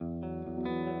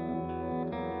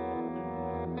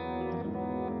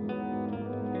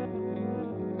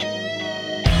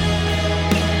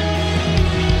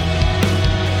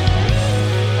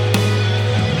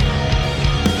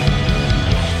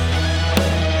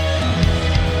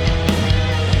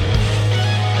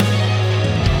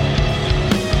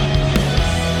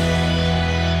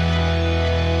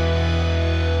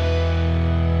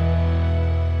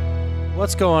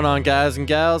What's going on, guys and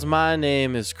gals? My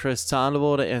name is Chris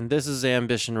Tondebold, and this is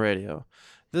Ambition Radio.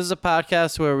 This is a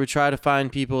podcast where we try to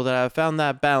find people that have found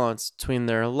that balance between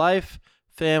their life,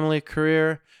 family,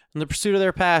 career, and the pursuit of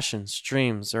their passions,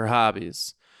 dreams, or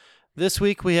hobbies. This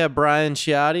week we have Brian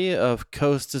Chiotti of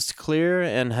Coast is Clear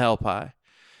and Hellpie.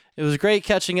 It was great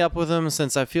catching up with him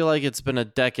since I feel like it's been a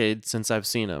decade since I've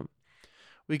seen him.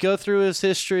 We go through his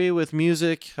history with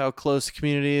music, how close the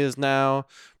community is now,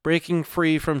 breaking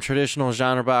free from traditional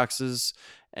genre boxes,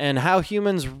 and how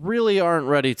humans really aren't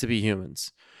ready to be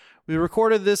humans. We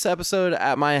recorded this episode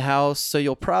at my house, so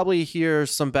you'll probably hear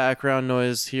some background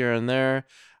noise here and there.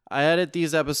 I edit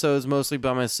these episodes mostly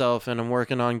by myself, and I'm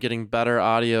working on getting better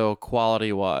audio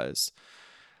quality-wise.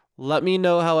 Let me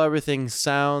know how everything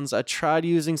sounds. I tried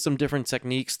using some different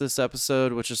techniques this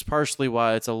episode, which is partially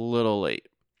why it's a little late.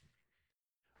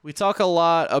 We talk a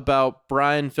lot about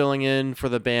Brian filling in for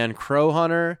the band Crow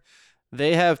Hunter.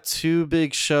 They have two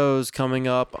big shows coming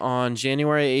up on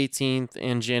January 18th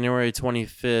and January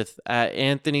 25th at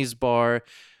Anthony's Bar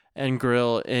and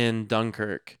Grill in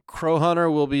Dunkirk. Crow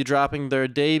Hunter will be dropping their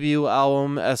debut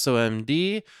album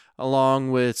SOMD,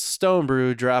 along with Stone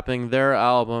Brew dropping their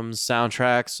album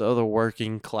Soundtracks of the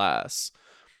Working Class.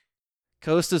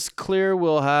 Coast is Clear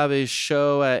will have a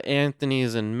show at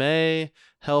Anthony's in May.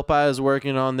 Hellpie is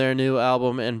working on their new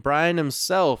album, and Brian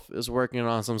himself is working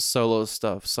on some solo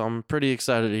stuff, so I'm pretty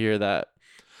excited to hear that.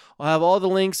 I'll have all the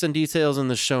links and details in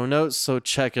the show notes, so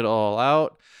check it all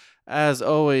out. As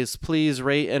always, please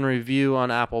rate and review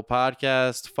on Apple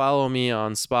Podcast, follow me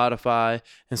on Spotify,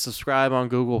 and subscribe on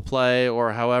Google Play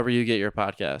or however you get your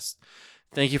podcast.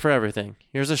 Thank you for everything.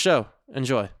 Here's the show.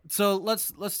 Enjoy. So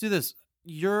let's do this.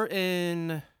 You're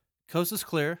in Coast is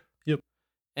Clear. Yep.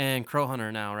 And Crow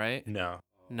Hunter now, right? No.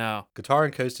 Guitar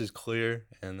and Coast is Clear,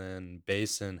 and then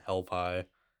bass and Hellpie.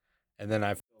 And then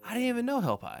I didn't even know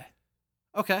Hellpie.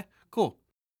 Okay, cool.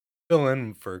 fill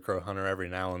in for Crow Hunter every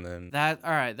now and then.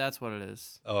 All right, that's what it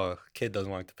is. Oh, kid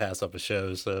doesn't like to pass up a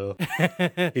show, so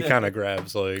he kind of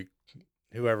grabs like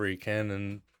whoever he can.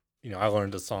 And I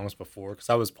learned the songs before because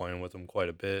I was playing with him quite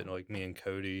a bit. Like me and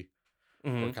Cody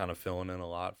were kind of filling in a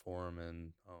lot for him,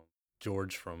 and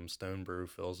George from Stone Brew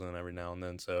fills in every now and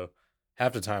then. So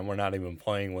half the time we're not even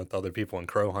playing with other people in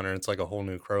Crow Hunter. It's like a whole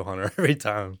new Crow Hunter every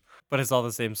time. But it's all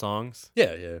the same songs.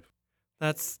 Yeah.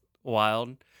 That's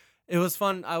wild. It was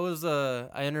fun. I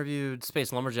interviewed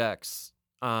Space Lumberjacks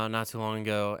not too long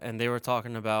ago, and they were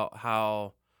talking about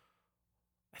how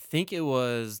I think it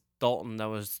was Dalton that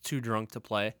was too drunk to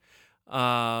play.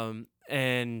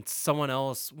 And someone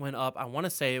else went up, I want to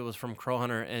say it was from Crow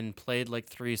Hunter, and played like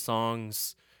 3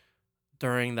 songs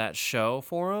during that show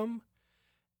for him.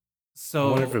 So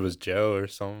I wonder if it was Joe or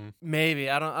something. maybe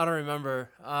I don't remember.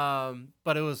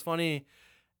 But it was funny,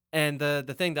 and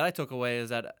the thing that I took away is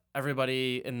that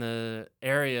everybody in the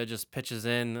area just pitches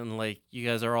in, and like you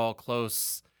guys are all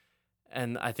close,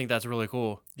 and I think that's really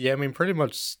cool. Yeah, I mean, pretty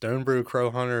much Stone Brew,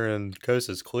 Crow Hunter, and Coast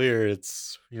is Clear.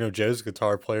 It's, Joe's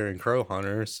guitar player in Crow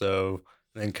Hunter. So,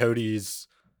 and Cody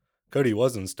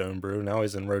was in Stone Brew. Now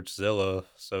he's in Roachzilla.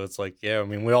 So it's like, yeah, I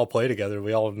mean, we all play together.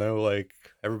 We all know, like,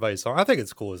 everybody's song. I think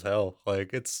it's cool as hell.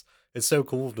 Like, it's so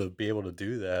cool to be able to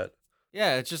do that.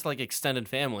 Yeah, it's just like extended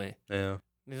family. Yeah.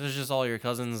 These are just all your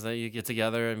cousins that you get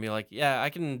together and be like, yeah, I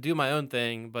can do my own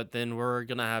thing, but then we're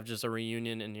going to have just a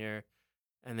reunion in here,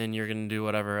 and then you're going to do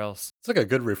whatever else. It's like a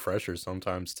good refresher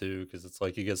sometimes, too, because it's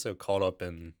like you get so caught up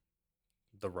in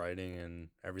the writing and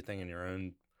everything in your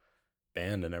own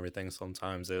band and everything.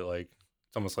 Sometimes it's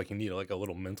almost like you need like a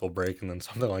little mental break, and then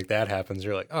something like that happens.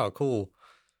 You're like, oh, cool.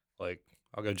 Like,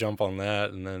 I'll go jump on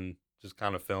that, and then just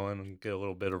kind of fill in and get a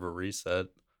little bit of a reset.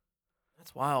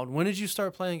 That's wild. When did you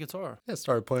start playing guitar? Yeah, I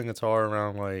started playing guitar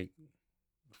around like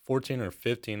 14 or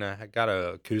 15. I got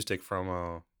an acoustic from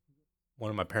one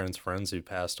of my parents' friends who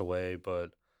passed away, but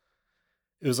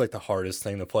it was like the hardest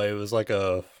thing to play. It was like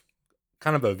a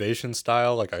kind of Ovation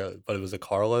style, but it was a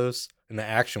Carlos, and the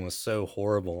action was so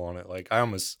horrible on it. Like I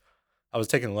was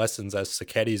taking lessons as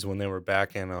Sacchettes when they were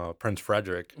back in Prince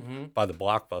Frederick by the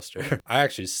Blockbuster. I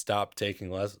actually stopped taking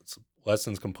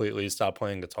lessons completely, stopped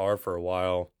playing guitar for a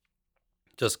while,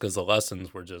 just because the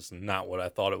lessons were just not what I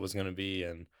thought it was going to be.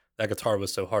 And that guitar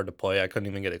was so hard to play, I couldn't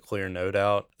even get a clear note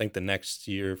out. I think the next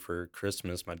year for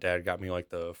Christmas, my dad got me like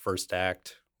the First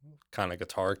Act kind of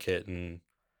guitar kit. And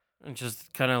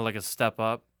just kind of like a step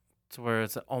up to where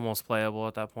it's almost playable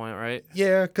at that point, right?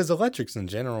 yeah, because electrics in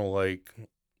general, like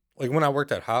when I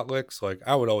worked at Hot Licks, like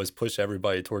I would always push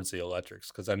everybody towards the electrics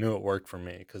because I knew it worked for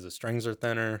me because the strings are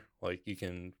thinner. Like you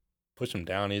can push them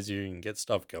down easier. You can get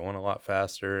stuff going a lot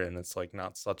faster, and it's like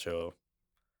not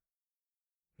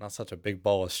not such a big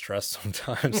ball of stress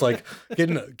sometimes. Like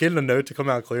getting a note to come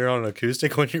out clear on an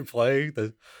acoustic when you're playing,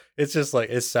 it's just like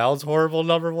it sounds horrible,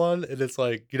 number one, and it's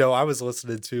like, I was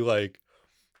listening to like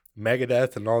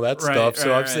Megadeth and all that stuff,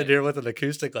 so I'm sitting here with an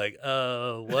acoustic like,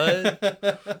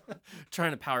 what?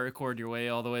 Trying to power record your way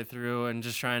all the way through and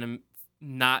just trying to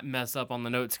not mess up on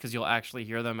the notes because you'll actually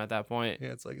hear them at that point. Yeah,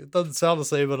 it's like it doesn't sound the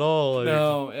same at all. Like,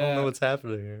 No, I don't know what's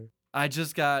happening here. I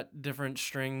just got different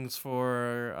strings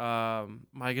for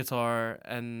my guitar,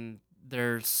 and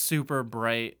they're super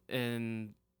bright,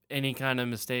 and any kind of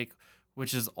mistake,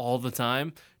 which is all the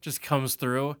time, just comes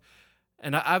through.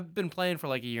 And I've been playing for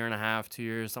like a year and a half, 2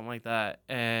 years, something like that,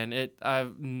 and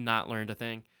I've not learned a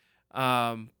thing.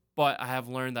 But I have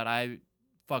learned that I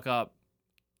fuck up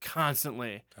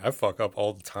constantly. I fuck up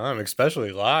all the time,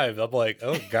 especially live. I'm like,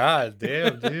 oh god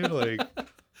damn, dude, like.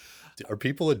 Are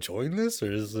people enjoying this,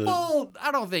 or is it? Well,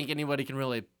 I don't think anybody can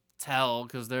really tell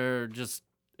because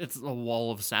it's a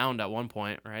wall of sound at one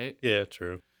point, right? Yeah,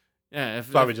 true. Yeah,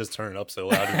 probably just turn it up so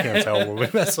loud you can't tell when we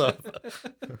mess up.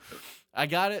 I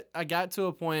got to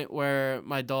a point where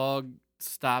my dog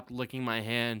stopped licking my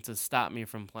hand to stop me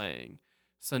from playing.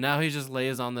 So now he just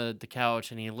lays on the couch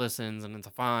and he listens and it's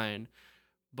fine.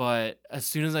 But as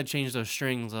soon as I changed those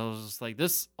strings, I was just like,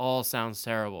 this all sounds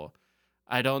terrible.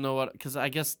 I don't know because I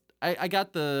guess I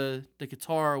got the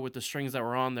guitar with the strings that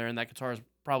were on there, and that guitar is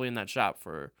probably in that shop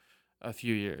for a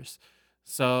few years.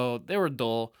 So they were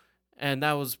dull, and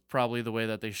that was probably the way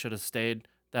that they should have stayed.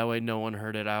 That way no one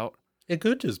heard it out. It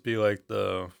could just be like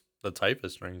the type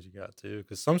of strings you got too,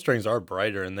 because some strings are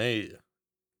brighter and they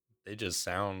just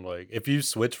sound like, if you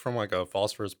switch from like a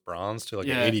phosphorus bronze to like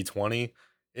an 80/20,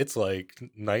 it's like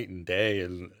night and day,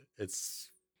 and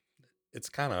it's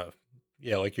kind of,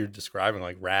 yeah, like you're describing,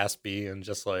 like raspy and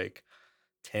just like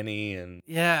tinny, and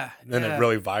then it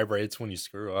really vibrates when you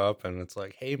screw up, and it's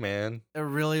like, hey man, it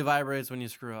really vibrates when you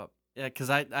screw up. Yeah, because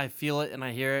I feel it and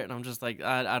I hear it, and I'm just like,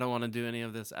 I don't want to do any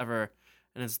of this ever,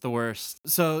 and it's the worst.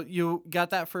 So you got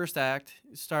that first act,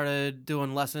 you started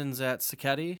doing lessons at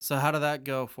Sacchetti. So how did that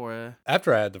go for you?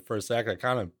 After I had the first act, I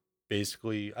kind of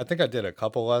I think I did a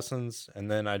couple lessons,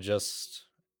 and then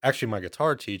actually, my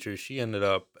guitar teacher, she ended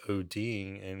up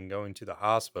ODing and going to the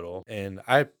hospital. And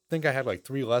I think I had like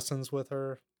 3 lessons with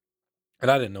her. And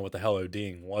I didn't know what the hell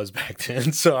ODing was back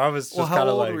then. So I was just kind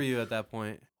of like... How old were you at that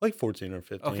point? Like 14 or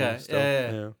 15. Okay, still.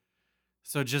 yeah.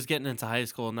 So just getting into high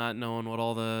school, not knowing what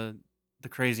all the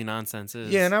crazy nonsense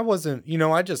is. Yeah, and I wasn't...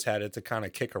 I just had it to kind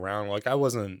of kick around. Like I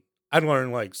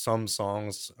learned like some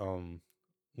songs.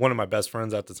 One of my best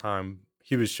friends at the time,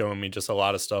 he was showing me just a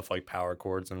lot of stuff like power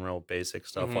chords and real basic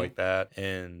stuff like that.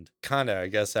 And kind of, I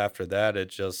guess after that,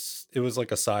 it was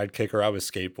like a side kicker. I was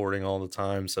skateboarding all the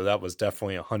time. So that was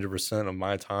definitely 100% of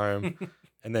my time.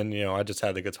 And then, I just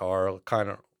had the guitar kind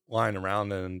of lying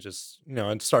around, and just,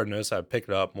 I started to notice I'd pick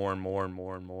it up more and more and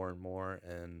more and more and more.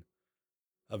 And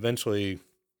eventually,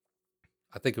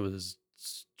 I think it was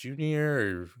junior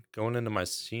or going into my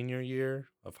senior year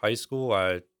of high school,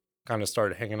 I kind of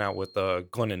started hanging out with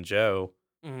Glenn and Joe.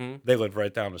 Mm-hmm. They lived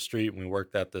right down the street, and we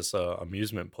worked at this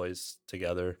amusement place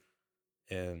together.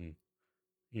 And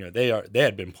they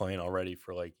had been playing already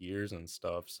for like years and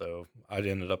stuff, so I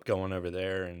ended up going over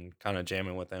there and kind of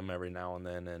jamming with them every now and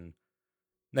then. And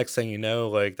next thing you know,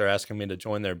 like, they're asking me to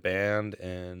join their band,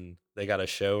 and they got a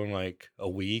show in like a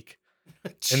week,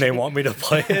 and they want me to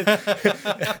play it.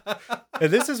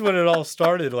 And this is when it all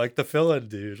started, like the fill-in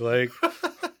dude, like.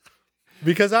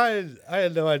 Because I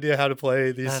had no idea how to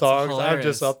play these songs. Hilarious. I'm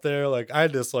just up there, like, I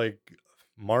had this like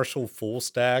Marshall full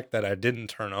stack that I didn't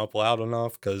turn up loud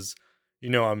enough because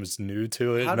I was new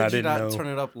to it. How and I did you didn't not know, turn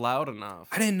it up loud enough?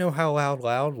 I didn't know how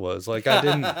loud was. Like, I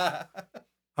didn't.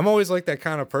 I'm always like that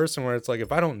kind of person where it's like,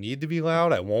 if I don't need to be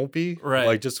loud, I won't be. Right.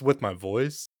 Like, just with my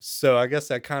voice. So I guess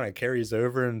that kind of carries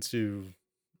over into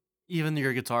even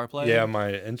your guitar playing. Yeah,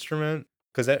 my instrument,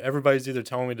 because everybody's either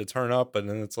telling me to turn up, but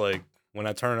then it's like, when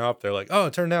I turn up, they're like, oh,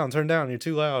 turn down, you're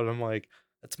too loud. I'm like,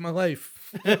 that's my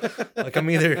life. Like, I'm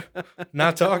either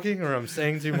not talking or I'm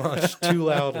saying too much, too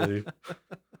loudly.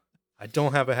 I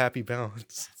don't have a happy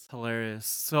balance. That's hilarious.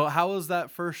 So how was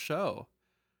that first show?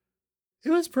 It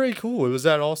was pretty cool. It was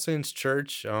at All Saints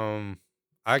Church.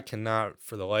 I cannot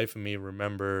for the life of me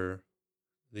remember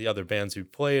the other bands who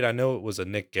played. I know it was a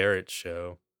Nick Garrett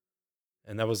show,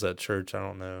 and that was at church. I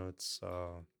don't know. It's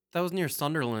that was near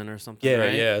Sunderland or something. Yeah,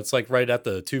 right? yeah. It's like right at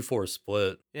the 2-4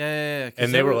 split. Yeah.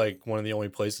 And they were like one of the only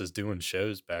places doing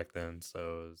shows back then. So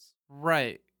it was...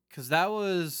 Right, because that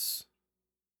was...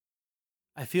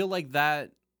 I feel like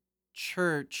that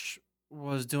church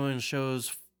was doing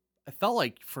shows, I felt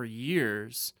like, for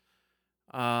years.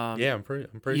 Yeah, I'm pretty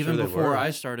Even sure they before were.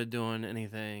 I started doing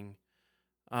anything,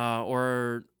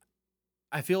 or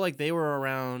I feel like they were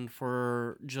around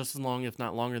for just as long, if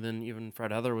not longer, than even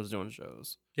Fred Heather was doing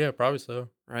shows, Yeah, probably so.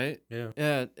 right? Yeah.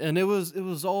 Yeah, and it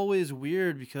was always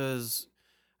weird because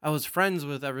I was friends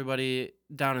with everybody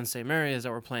down in St. Mary's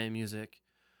that were playing music,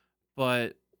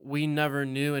 but we never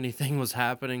knew anything was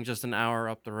happening just an hour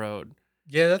up the road.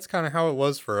 Yeah, that's kind of how it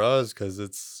was for us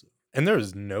because and there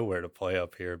was nowhere to play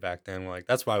up here back then. Like,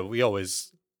 that's why we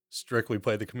always strictly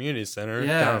played the community center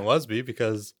down in Yeah, Lusby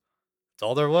because it's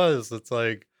all there was. It's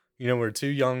like, we're too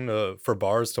young for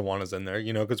bars to want us in there,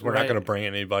 because we're not going to right. bring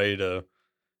anybody to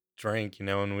drink,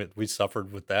 and we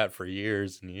suffered with that for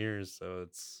years and years. So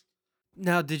it's,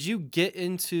 Now, did you get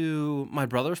into my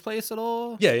brother's place at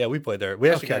all? yeah, we played there. We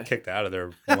actually got Okay. kicked out of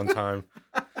there one time.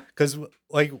 Because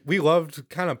like we loved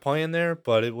kind of playing there,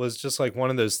 but it was just like one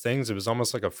of those things. It was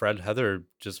almost like a Fred Heather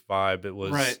just vibe. It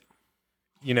was, Right.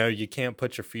 you can't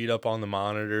put your feet up on the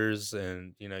monitors,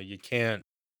 and you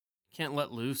Can't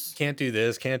let loose. can't do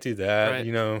this, can't do that.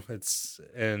 Right.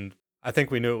 And I think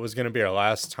we knew it was going to be our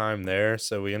last time there,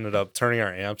 so we ended up turning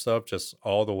our amps up just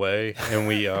all the way, and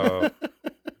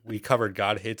we covered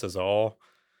 "God Hates Us All,"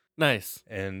 Nice.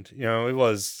 and it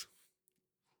was.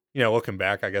 Looking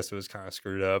back, I guess it was kind of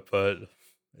screwed up, but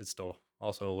it's still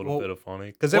also a little Well, bit of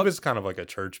funny because it what? was kind of like a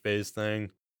church-based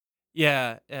thing.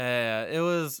 Yeah. It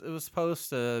was supposed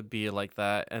to be like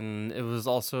that, and it was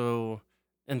also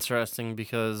interesting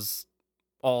because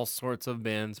all sorts of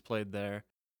bands played there.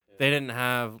 They didn't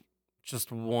have just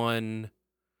one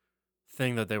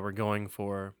thing that they were going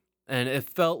for, and it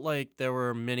felt like there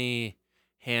were many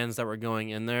hands that were going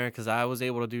in there because I was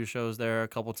able to do shows there a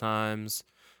couple times.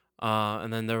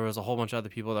 And then there was a whole bunch of other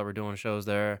people that were doing shows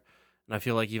there. And I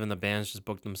feel like even the bands just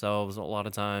booked themselves a lot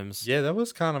of times. Yeah, that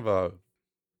was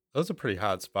a pretty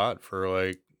hot spot for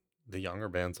like the younger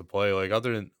bands to play. Like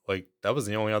other than like that was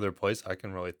the only other place I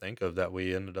can really think of that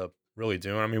we ended up really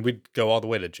doing. I mean, we'd go all the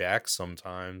way to Jack's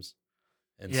sometimes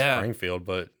in Yeah. Springfield,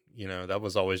 but that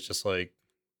was always just like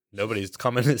nobody's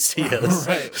coming to see us.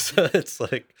 Right. So it's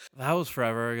like, That was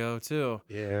forever ago, too.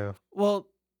 yeah. Well,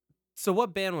 so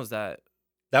what band was that?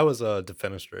 That was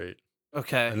Defenestrate.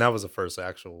 Okay. And that was the first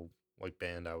actual like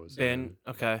band I was Band.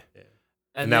 in. Okay. Yeah.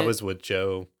 And And that then, was with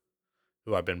Joe,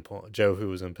 Joe, who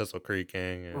was in Pistol Creek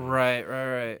Gang, and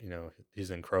right.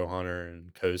 he's in Crow Hunter,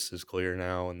 and Coast is Clear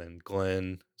now, and then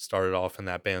Glenn started off in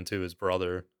that band too, his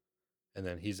brother, and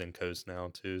then he's in Coast now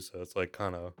too. So it's like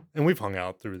kind of, and we've hung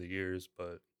out through the years,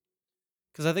 but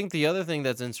Because I think the other thing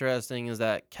that's interesting is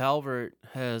that Calvert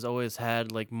has always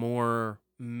had like more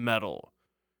metal.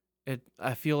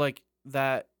 I feel like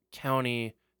that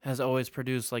county has always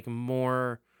produced like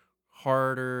more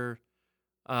harder.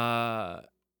 Uh,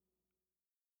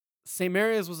 St.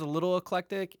 Mary's was a little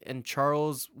eclectic, and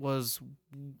Charles was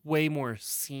way more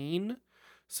scene.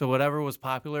 So whatever was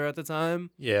popular at the time.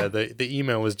 yeah, the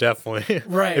emo was definitely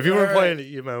Right, if you were right, playing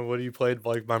the emo when you played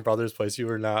like my brother's place, you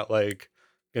were not like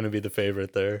gonna be the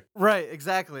favorite there. Right,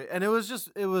 exactly. And it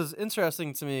was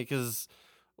interesting to me because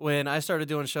when I started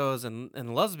doing shows in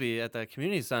Lusby at the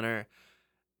community center,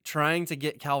 trying to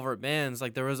get Calvert bands,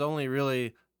 like there was only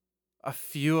really a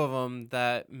few of them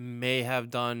that may have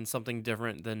done something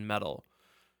different than metal.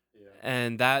 Yeah.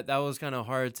 And that was kind of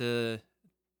hard to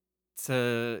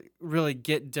really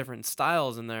get different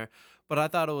styles in there. But I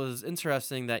thought it was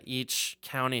interesting that each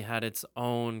county had its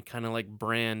own kind of like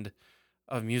brand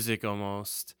of music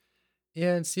almost.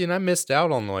 Yeah, and see, and I missed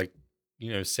out on like,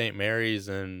 St. Mary's,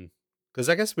 and because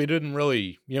I guess we didn't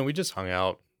really, we just hung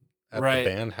out at Right. the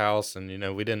band house, and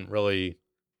we didn't really.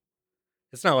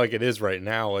 It's not like it is right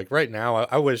now. Like right now,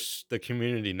 I wish the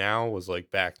community now was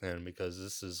like back then, because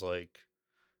this is like.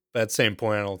 But at the same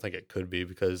point, I don't think it could be,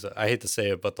 because I hate to say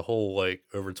it, but the whole like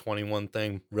over 21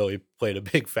 thing really played a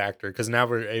big factor, because now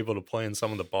we're able to play in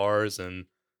some of the bars, and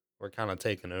we're kind of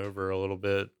taking over a little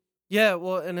bit. Yeah,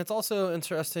 well, and it's also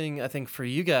interesting, I think, for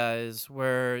you guys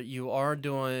where you are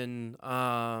doing,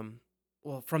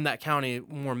 well, from that county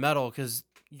more metal because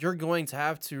you're going to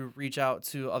have to reach out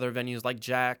to other venues like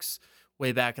Jack's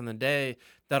way back in the day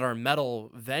that are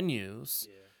metal venues.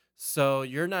 So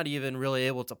you're not even really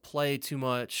able to play too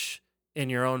much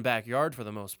in your own backyard for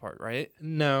the most part, right?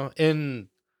 No, and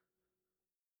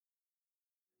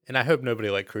I hope nobody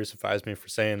like crucifies me for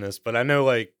saying this, but I know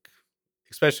like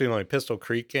especially like Pistol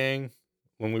Creek Gang,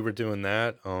 when we were doing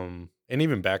that, and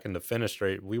even back in the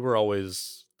Fenestrate, we were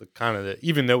always the kind of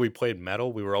even though we played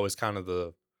metal, we were always kind of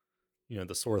the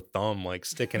the sore thumb like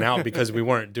sticking out because we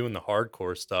weren't doing the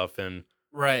hardcore stuff, and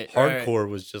Right. hardcore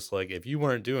was just like if you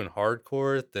weren't doing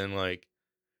hardcore, then like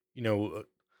you know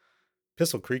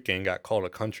Pistol Creek Gang got called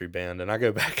a country band, and I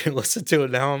go back and listen to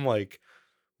it now. I'm like,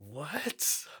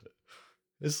 what?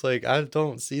 It's like I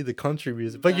don't see the country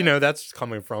music, but that's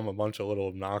coming from a bunch of little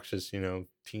obnoxious,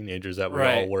 teenagers that we all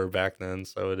Right. were back then.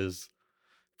 So it is,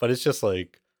 but it's just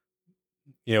like,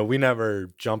 we never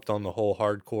jumped on the whole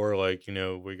hardcore, like,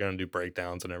 we're gonna do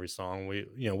breakdowns in every song. We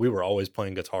were always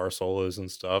playing guitar solos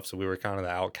and stuff, so we were kind of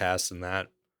the outcasts in that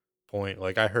point.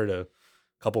 Like I heard a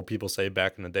couple people say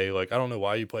back in the day, like, I don't know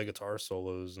why you play guitar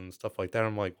solos and stuff like that.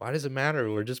 I'm like, why does it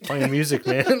matter? We're just playing music,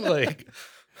 man. Like,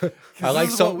 I like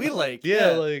this is what something we like.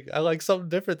 yeah, like I like something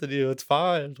different than you. It's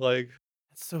fine. Like,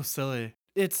 It's so silly.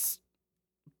 It's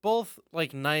both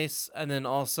like nice and then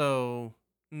also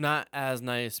not as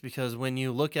nice, because when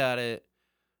you look at it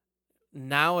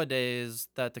nowadays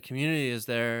that the community is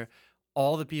there,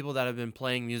 all the people that have been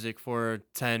playing music for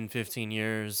 10, 15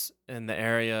 years in the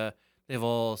area, they've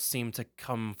all seemed to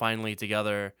come finally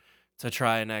together to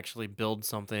try and actually build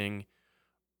something,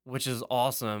 which is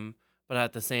awesome. But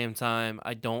at the same time,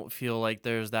 I don't feel like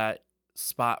there's that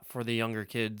spot for the younger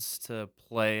kids to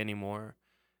play anymore.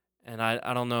 And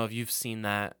I don't know if you've seen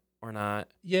that or not.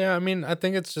 yeah, I mean, I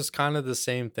think it's just kind of the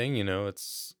same thing,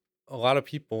 it's a lot of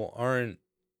people aren't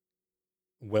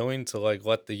willing to like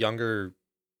let the younger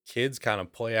kids kind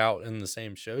of play out in the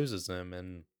same shows as them.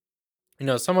 And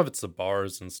some of it's the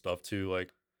bars and stuff too.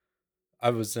 Like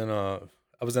I was in a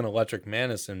I was in Electric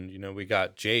Manus, and we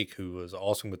got Jake, who was an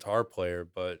awesome guitar player,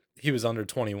 but he was under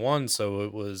 21, so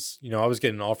it was, I was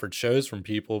getting offered shows from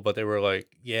people, but they were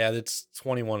like, yeah, that's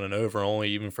 21 and over only,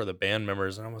 even for the band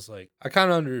members. And I was like, I kind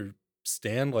of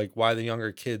understand like why the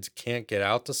younger kids can't get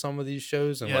out to some of these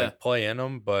shows and Yeah. like play in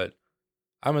them, but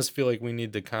I almost feel like we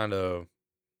need to kind of,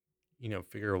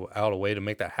 figure out a way to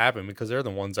make that happen, because they're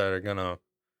the ones that are gonna,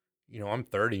 I'm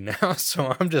 30 now,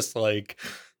 so I'm just like,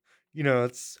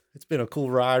 it's been a cool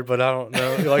ride, but I don't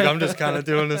know. Like I'm just kind of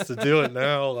doing this to do it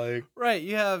now. Like, Right.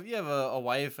 You have a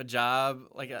wife, a job,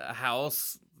 like a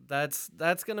house. That's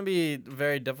gonna be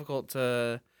very difficult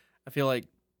to, I feel like,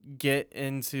 get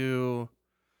into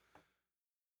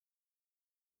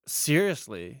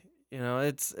seriously.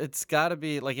 It's gotta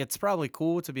be like, it's probably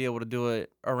cool to be able to do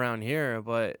it around here,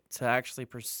 but to actually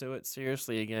pursue it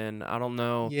seriously again, I don't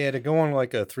know. yeah, to go on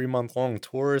like a 3 month long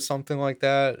tour or something like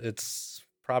that, it's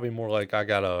probably more like I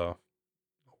gotta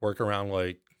work around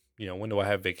like, when do I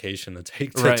have vacation to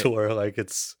take to Right. tour? Like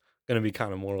it's gonna be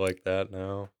kind of more like that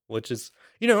now, which is,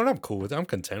 and I'm cool with it. I'm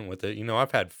content with it.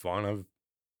 I've had fun. I've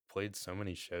played so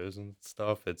many shows and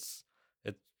stuff. It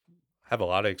I have a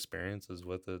lot of experiences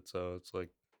with it, so it's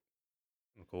like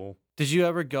cool. Did you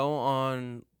ever go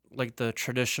on like the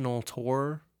traditional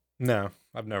tour? No,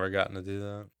 I've never gotten to do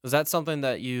that. Is that something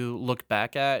that you look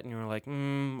back at and you're like,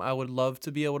 I would love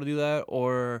to be able to do that?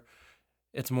 Or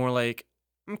it's more like,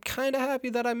 I'm kind of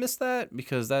happy that I missed that,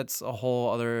 because that's a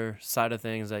whole other side of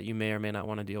things that you may or may not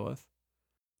want to deal with.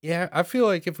 Yeah, I feel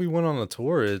like if we went on a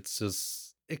tour, it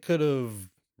could have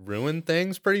ruined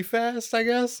things pretty fast, I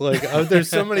guess. Like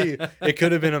there's so many, it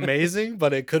could have been amazing,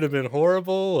 but it could have been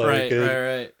horrible. Like,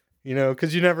 Right.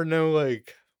 because you never know,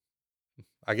 like,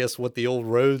 I guess what the old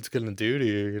road's gonna do to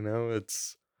you.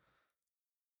 It's,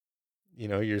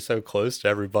 you're so close to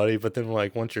everybody, but then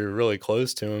like once you're really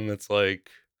close to them, it's like,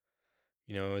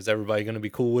 is everybody gonna be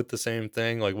cool with the same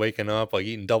thing? Like waking up, like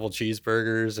eating double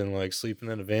cheeseburgers and like sleeping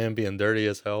in a van, being dirty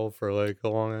as hell for like a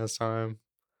long ass time.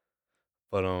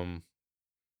 But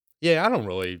yeah, I don't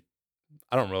really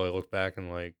look back and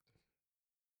like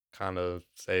kind of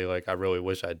say like I really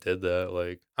wish I did that.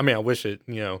 Like, I mean, I wish it,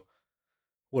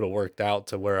 would have worked out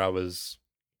to where I was,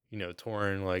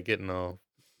 touring, like getting on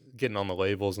the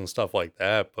labels and stuff like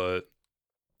that. But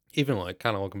even like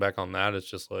kind of looking back on that, it's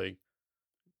just like,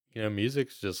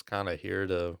 music's just kind of here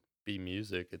to be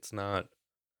music. It's not,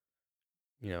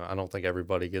 I don't think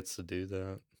everybody gets to do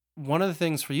that. One of the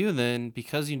things for you then,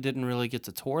 because you didn't really get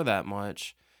to tour that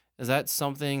much, is that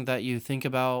something that you think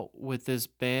about with this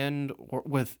band or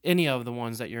with any of the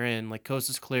ones that you're in, like Coast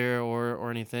is Clear or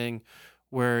anything,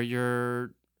 where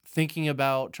you're thinking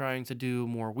about trying to do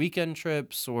more weekend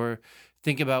trips or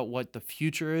think about what the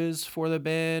future is for the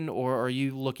band? Or are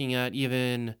you looking at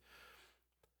even,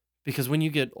 because when you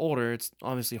get older, it's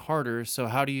obviously harder. So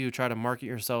how do you try to market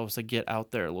yourselves to get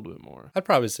out there a little bit more? I'd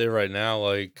probably say right now,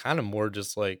 like kind of more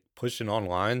just like pushing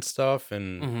online stuff,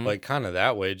 and Mm-hmm. like kind of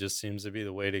that way just seems to be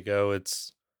the way to go.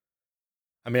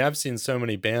 I mean, I've seen so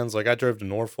many bands. Like I drove to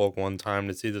Norfolk one time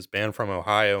to see this band from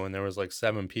Ohio, and there was like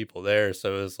 7 people there.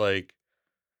 So it was like,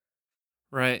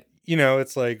 Right.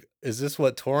 it's like, is this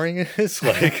what touring is?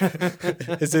 Like,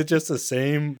 is it just the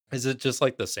same? Is it just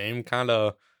like the same kind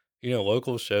of,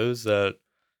 local shows that,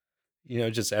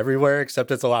 just everywhere,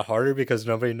 except it's a lot harder because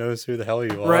nobody knows who the hell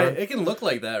you are. Right. It can look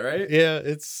like that, right? Yeah,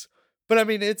 but I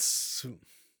mean,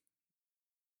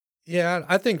 yeah,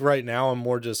 I think right now I'm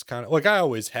more just kind of like, I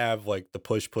always have like the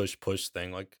push, push, push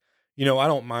thing. Like, I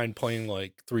don't mind playing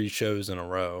like 3 shows in a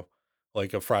row,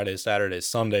 like a Friday, Saturday,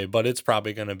 Sunday, but it's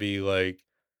probably going to be like,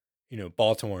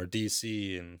 Baltimore,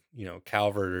 DC, and,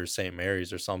 Calvert or St.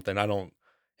 Mary's or something. I don't,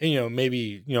 and,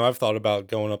 maybe, I've thought about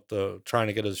going trying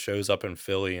to get his shows up in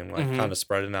Philly and like kind of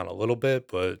spreading out a little bit,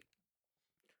 but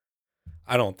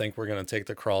I don't think we're going to take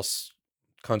the cross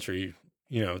country,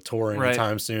 tour Right.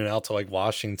 anytime soon out to like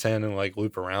Washington and like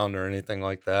loop around or anything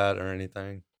like that or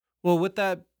anything. Well, with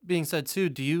that being said, too,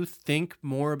 do you think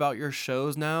more about your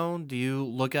shows now? Do you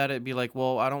look at it and be like,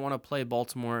 well, I don't want to play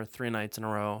Baltimore 3 nights in a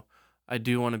row. I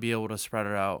do want to be able to spread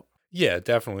it out. Yeah,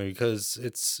 definitely, because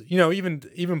it's,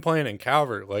 even playing in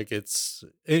Calvert, like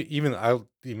I'll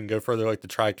even go further, like the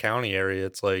Tri-County area.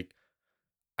 It's like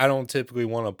I don't typically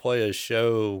want to play a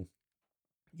show,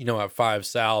 at 5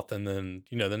 South, and then,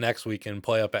 the next weekend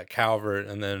play up at Calvert,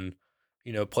 and then,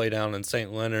 play down in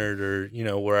St. Leonard or,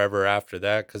 wherever after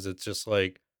that, because it's just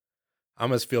like I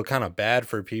almost feel kind of bad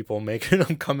for people making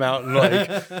them come out and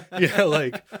like,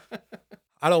 like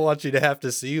I don't want you to have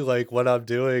to see like what I'm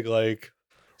doing like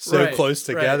so Right, close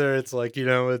right. together. It's like, I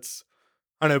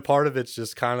know part of it's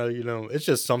just kind of, it's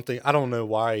just something. I don't know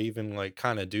why I even like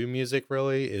kind of do music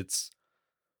really.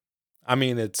 I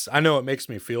know it makes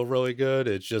me feel really good.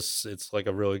 It's like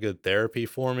a really good therapy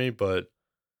for me, but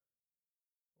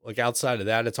like outside of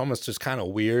that, it's almost just kind of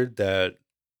weird that,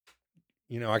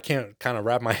 I can't kind of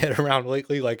wrap my head around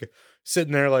lately, like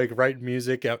sitting there, like writing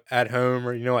music at home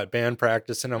or, at band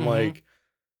practice. And I'm like,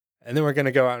 and then we're going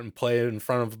to go out and play it in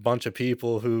front of a bunch of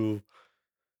people who,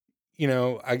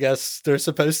 I guess they're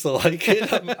supposed to like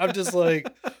it. I'm just like,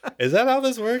 is that how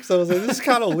this works? I was like, this is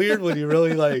kind of weird when you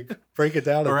really like break it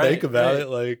down and think about it.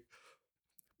 Like,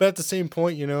 but at the same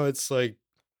point, it's like,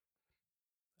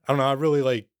 I don't know. I really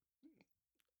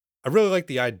like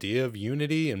the idea of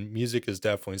unity, and music is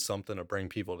definitely something to bring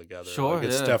people together. Sure, Like,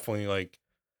 it's yeah. definitely like,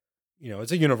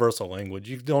 it's a universal language.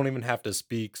 You don't even have to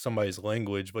speak somebody's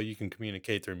language, but you can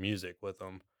communicate through music with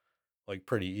them like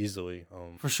pretty easily.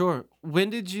 For sure. When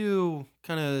did you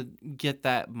kind of get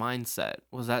that mindset?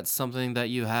 Was that something that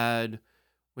you had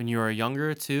when you were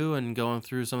younger too and going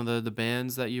through some of the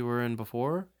bands that you were in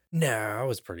before? No, I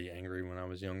was pretty angry when I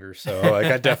was younger, so like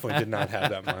I definitely did not have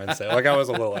that mindset. Like I was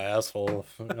a little asshole,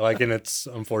 like, and it's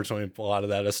unfortunately a lot of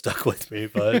that has stuck with me.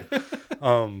 But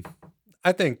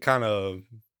I think kind of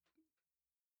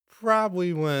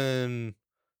probably when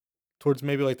towards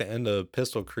maybe like the end of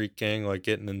Pistol Creek Gang, like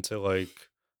getting into like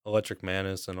Electric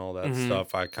Manus and all that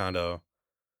stuff, I kind of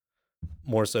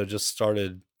more so just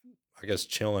started, I guess,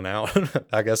 chilling out.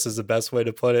 I guess is the best way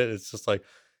to put it. It's just like,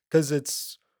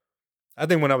 because I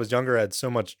think when I was younger, I had so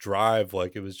much drive.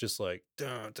 Like it was just like,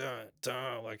 dun, dun,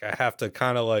 dun. Like I have to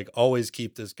kind of like always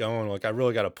keep this going. Like I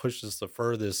really got to push this the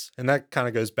furthest. And that kind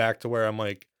of goes back to where I'm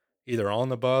like either on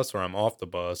the bus or I'm off the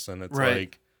bus. And it's Right.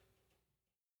 like,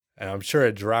 and I'm sure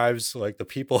it drives like the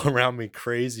people around me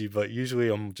crazy, but usually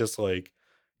I'm just like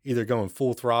either going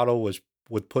full throttle with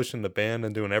pushing the band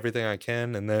and doing everything I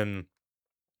can. And then,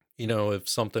 if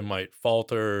something might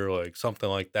falter or like something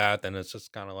like that, then it's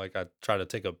just kind of like I try to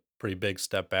take a pretty big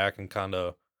step back and kind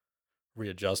of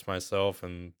readjust myself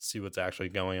and see what's actually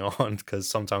going on. Cause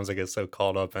sometimes I get so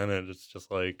caught up in it. It's just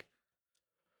like,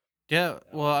 Yeah.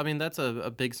 Well, I mean, that's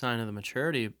a big sign of the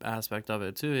maturity aspect of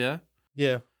it too, yeah?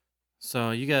 yeah,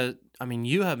 So you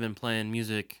have been playing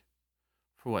music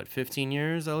for what, 15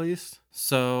 years at least?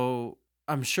 So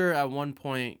I'm sure at one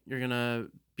point you're going to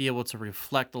be able to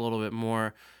reflect a little bit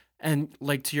more. And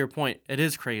like to your point, it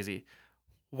is crazy.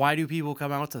 Why do people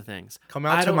come out to things? come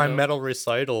out I to don't my know. metal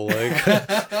recital. Like,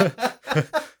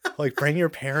 like bring your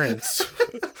parents.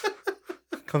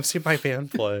 Come see my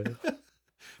band play.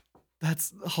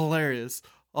 That's hilarious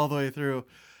all the way through.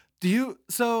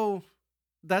 So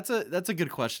that's a good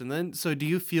question then. So do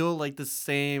you feel like the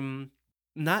same,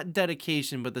 not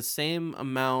dedication, but the same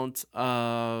amount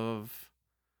of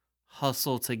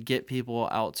hustle to get people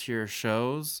out to your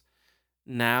shows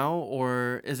now,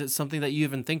 or is it something that you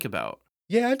even think about?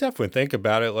 Yeah, I definitely think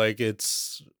about it. Like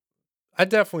I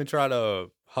definitely try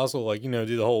to hustle, like, do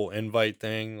the whole invite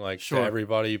thing, like to Sure.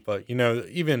 everybody. But,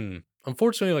 even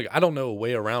unfortunately, like, I don't know a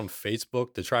way around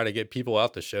Facebook to try to get people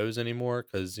out to shows anymore.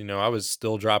 Cause, I was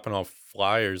still dropping off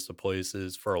flyers to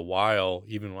places for a while,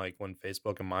 even like when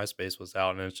Facebook and MySpace was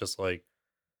out. And it's just like,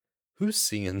 who's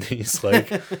seeing these?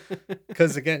 Like,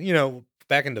 cause again,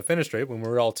 back in Defenestrate when we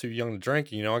were all too young to drink,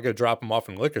 I go drop them off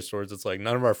in liquor stores. It's like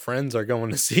none of our friends are going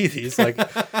to see these. Like,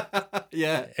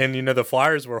 Yeah. And the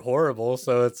flyers were horrible,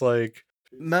 so it's like,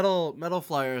 Metal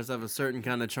flyers have a certain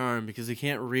kind of charm because you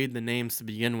can't read the names to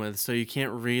begin with, so you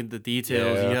can't read the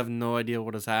details. Yeah. You have no idea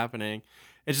what is happening.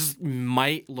 It just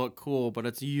might look cool, but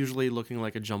it's usually looking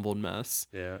like a jumbled mess.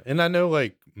 yeah. And I know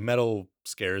like metal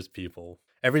scares people.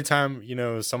 Every time,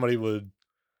 somebody would,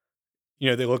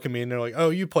 they look at me and they're like,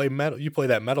 "Oh, you play metal, you play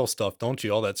that metal stuff, don't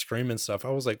you? All that screaming stuff." I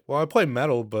was like, "Well, I play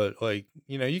metal, but like,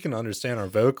 you can understand our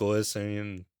vocalist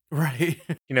and Right.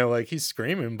 like he's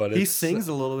screaming, but He it's sings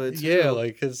a little bit too. yeah,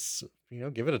 like his,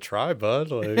 give it a try, bud."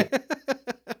 Like,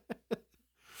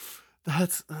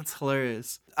 That's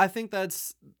hilarious. I think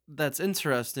that's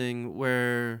interesting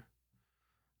where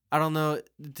I don't know,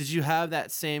 did you have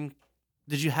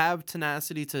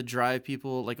tenacity to drive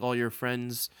people like all your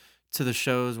friends to the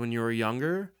shows when you were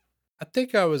younger? I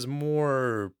think I was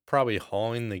more probably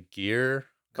hauling the gear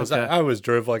because Okay. I always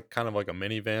drove like kind of like a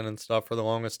minivan and stuff for the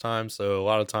longest time. So a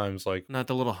lot of times, like, Not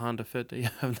the little Honda Fit that you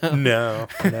have now.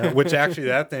 no, which actually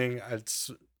that thing,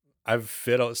 I've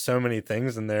fit so many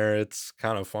things in there. It's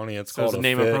kind of funny. It's So it's called a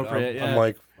name Fit. appropriate, I'm yeah.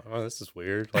 like, oh, this is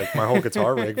weird. Like my whole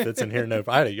guitar rig fits in here. No,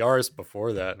 I had a Yaris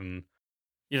before that, and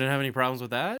You didn't have any problems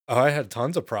with that? oh, I had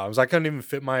tons of problems. I couldn't even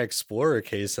fit my Explorer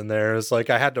case in there. It's like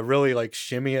I had to really like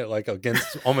shimmy it like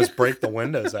against, almost break the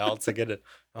windows out to get it.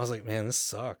 I was like, man, this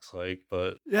sucks. Like,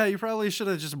 but Yeah, you probably should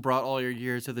have just brought all your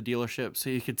gear to the dealership so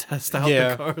you could test out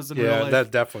yeah, the cars in real yeah, life.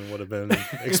 that definitely would have been,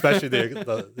 especially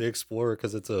the Explorer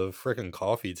because it's a freaking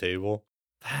coffee table.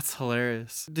 That's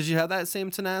hilarious. Did you have that same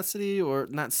tenacity, or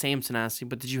not same tenacity,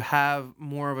 but did you have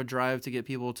more of a drive to get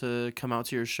people to come out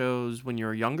to your shows when you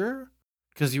were younger?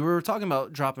 Because you were talking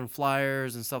about dropping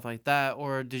flyers and stuff like that,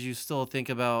 or did you still think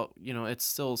about, it's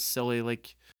still silly,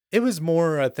 like, It was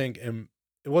more, I think,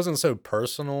 it wasn't so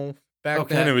personal back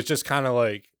then. Okay. It was just kind of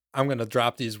like, I'm going to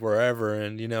drop these wherever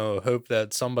and, hope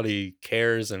that somebody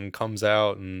cares and comes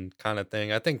out and kind of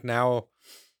thing. I think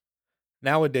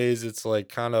nowadays it's like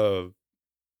kind of,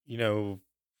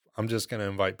 I'm just going to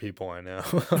invite people I know.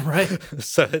 Right.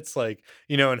 So it's like,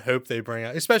 and hope they bring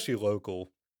out, especially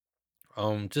local.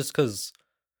 Just because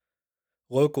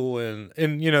local and,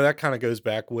 that kind of goes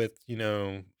back with,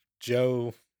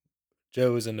 Joe.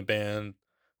 Joe is in the band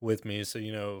with me, so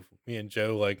me and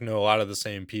Joe like know a lot of the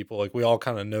same people. Like we all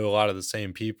kind of know a lot of the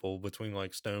same people between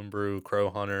like Stone Brew, Crow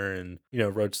Hunter, and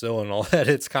Roachzilla and all that.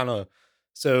 It's kind of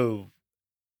so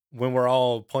when we're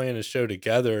all playing a show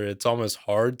together, it's almost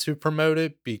hard to promote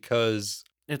it because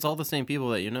it's all the same people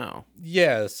that you know.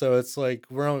 yeah. So it's like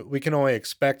we can only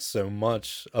expect so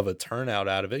much of a turnout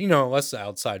out of it, unless the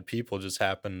outside people just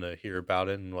happen to hear about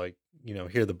it and like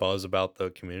hear the buzz about the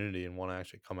community and want to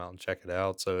actually come out and check it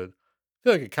out. So I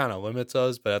feel like it kind of limits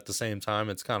us, but at the same time,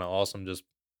 it's kind of awesome just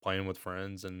playing with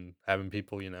friends and having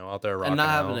people, out there rocking And not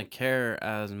having out. to care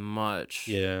as much.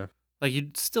 Yeah. Like you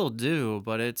still do,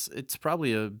 but it's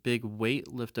probably a big weight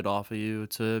lifted off of you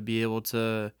to be able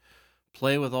to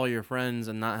play with all your friends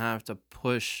and not have to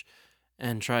push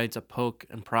and try to poke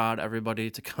and prod everybody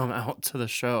to come out to the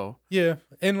show. Yeah.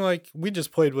 And like we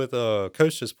just played with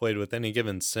Coach just played with Any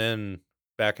Given Sin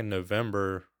back in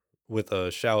November with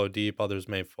Shallow Deep, Others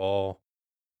May Fall.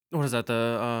 What is that,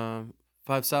 the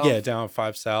 5 South? Yeah, down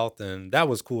 5 South, and that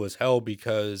was cool as hell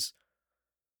because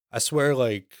I swear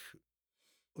like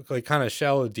kind of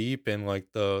Shallow Deep and like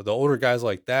the older guys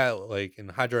like that, like in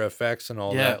Hydra FX and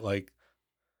all Yeah. that, like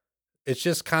it's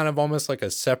just kind of almost like a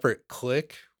separate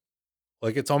clique.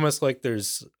 Like it's almost like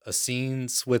there's a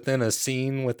scenes within a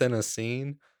scene within a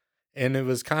scene. And it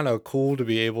was kind of cool to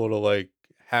be able to like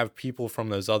have people from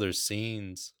those other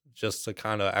scenes just to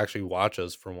kind of actually watch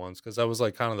us for once. Cause that was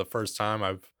like kind of the first time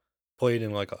I've played in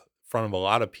like front of a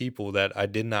lot of people that I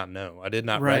did not know. I did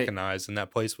not Right. recognize. And that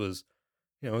place was,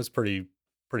 it was pretty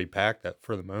packed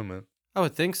for the moment. I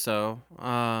would think so.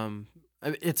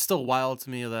 It's still wild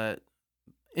to me that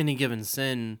Any Given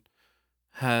Sin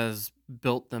has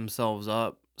built themselves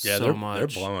up Yeah, so much. they're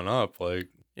blowing up. Like,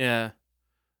 Yeah.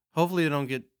 Hopefully they don't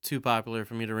get too popular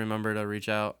for me to remember to reach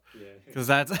out. Because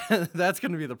that's that's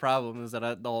gonna be the problem, is that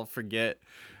I'll forget.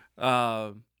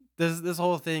 This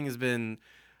whole thing has been,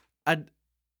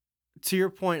 to your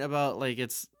point about like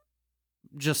it's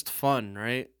just fun,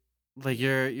 right? Like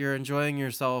you're enjoying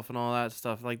yourself and all that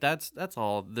stuff. Like that's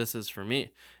all this is for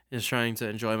me, is trying to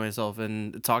enjoy myself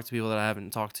and talk to people that I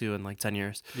haven't talked to in like 10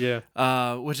 years.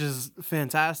 yeah. Which is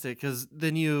fantastic because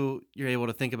then you're able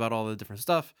to think about all the different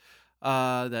stuff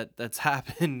that's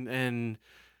happened, and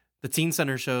the teen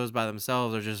center shows by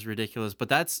themselves are just ridiculous. But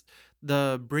that's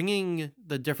the bringing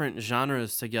the different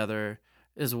genres together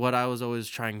is what I was always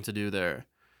trying to do there.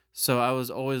 So I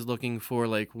was always looking for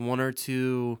like one or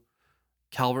two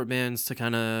Calvert bands to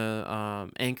kind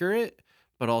of anchor it,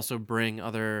 but also bring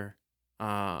other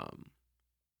bands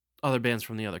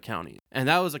from the other counties. And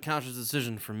that was a conscious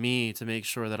decision for me to make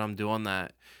sure that I'm doing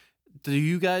that. Do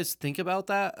you guys think about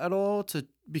that at all?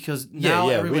 Because now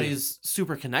everybody's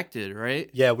super connected, right?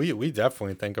 Yeah, we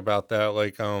definitely think about that.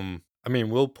 Like, I mean,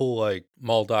 we'll pull like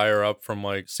Mull Dyer up from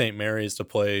like St. Mary's to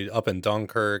play up in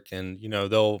Dunkirk, and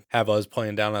they'll have us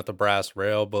playing down at the Brass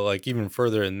Rail. But like even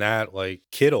further than that, like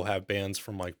Kid will have bands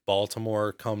from like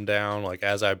Baltimore come down, like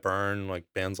As I Burn, like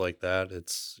bands like that.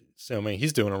 I mean,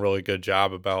 he's doing a really good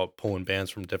job about pulling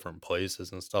bands from different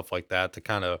places and stuff like that to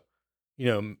kind of,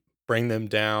 bring them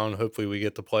down. Hopefully we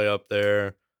get to play up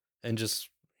there and just,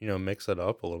 mix it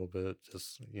up a little bit.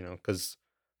 Just, because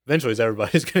eventually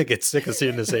everybody's going to get sick of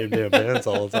seeing the same damn bands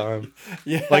all the time.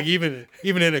 Yeah. Like even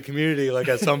in a community, like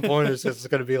at some point it's just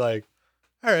going to be like,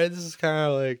 all right, this is kind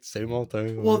of like same old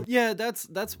thing. Well, yeah, that's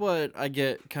what I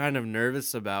get kind of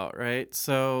nervous about, right?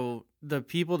 So the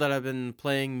people that have been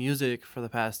playing music for the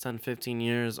past 10, 15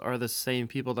 years are the same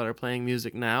people that are playing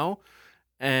music now.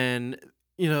 And,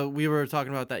 we were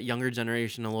talking about that younger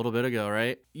generation a little bit ago,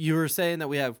 right? You were saying that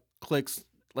we have cliques,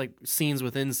 like scenes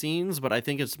within scenes, but I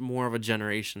think it's more of a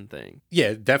generation thing.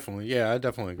 Yeah, definitely. Yeah, I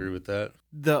definitely agree with that.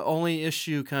 The only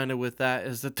issue kind of with that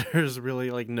is that there's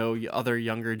really like no other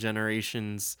younger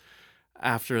generations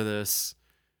after this.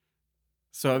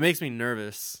 So it makes me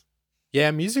nervous. Yeah,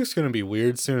 music's going to be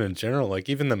weird soon in general. Like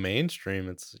even the mainstream,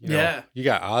 it's, Yeah. you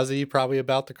got Ozzy probably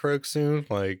about to croak soon.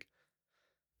 Like,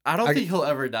 I don't think he'll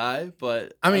ever die,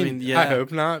 but I mean, yeah. I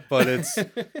hope not, but it's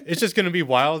just going to be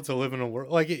wild to live in a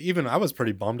world. Like even I was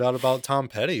pretty bummed out about Tom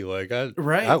Petty. Like I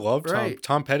love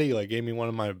Tom Petty. Like gave me one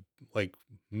of my like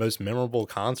most memorable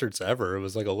concerts ever. It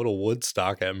was like a little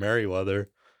Woodstock at Merriweather.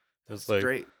 It was like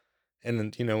great. And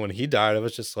then, when he died, I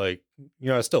was just like,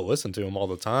 I still listen to him all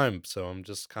the time. So I'm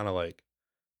just kind of like,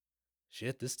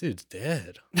 shit, this dude's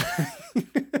dead.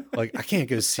 Like I can't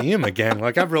go see him again.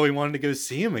 Like I really wanted to go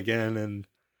see him again. And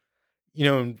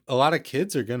a lot of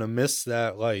kids are gonna miss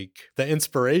that, like the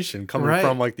inspiration coming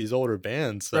from like these older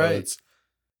bands. So it's,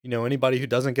 anybody who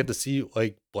doesn't get to see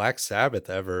like Black Sabbath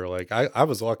ever, like I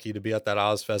was lucky to be at that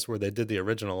Ozfest where they did the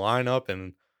original lineup,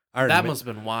 and that must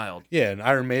have been wild. Yeah, and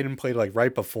Iron Maiden played like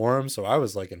right before him, so I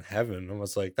was like in heaven. I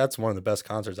was like, that's one of the best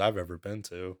concerts I've ever been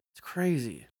to. It's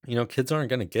crazy. Kids aren't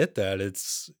gonna get that.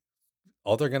 It's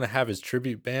all they're gonna have is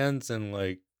tribute bands and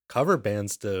like cover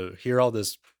bands to hear all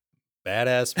this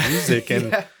badass music,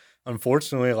 and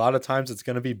unfortunately a lot of times it's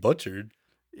going to be butchered.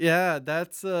 Yeah,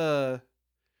 that's the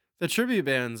tribute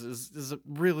bands is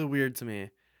really weird to me.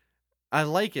 I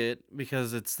like it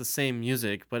because it's the same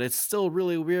music, but it's still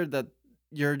really weird that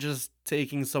you're just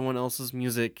taking someone else's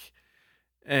music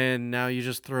and now you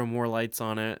just throw more lights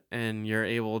on it and you're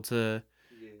able to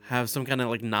have some kind of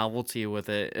like novelty with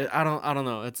it. I don't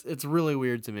know. It's really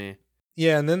weird to me.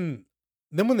 Yeah, and then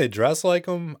when they dress like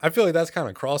them, I feel like that's kind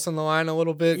of crossing the line a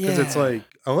little bit, because it's like,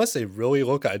 unless they really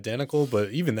look identical,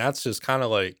 but even that's just kind of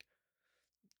like,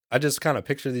 I just kind of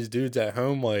picture these dudes at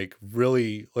home, like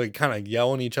really like kind of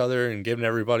yelling at each other and giving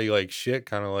everybody like shit,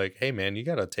 kind of like, hey man, you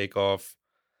got to take off.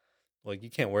 Like,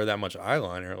 you can't wear that much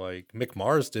eyeliner. Like, Mick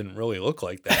Mars didn't really look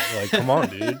like that. Like, come on,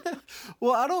 dude.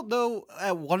 Well, I don't know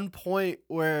at one point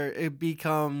where it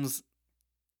becomes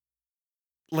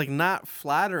like not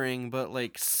flattering, but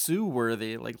like sue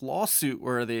worthy, like lawsuit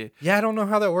worthy. Yeah, I don't know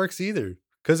how that works either.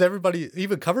 Because everybody,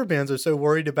 even cover bands, are so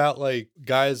worried about like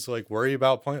guys like worry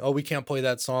about playing. Oh, we can't play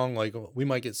that song. Like we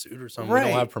might get sued or something. We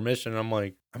don't have permission. And I'm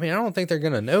like, I mean, I don't think they're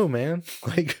gonna know, man.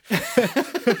 Like,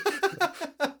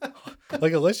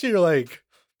 like unless you're like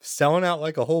selling out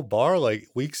like a whole bar like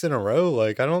weeks in a row,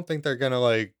 like I don't think they're gonna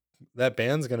like, that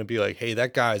band's gonna be like, hey,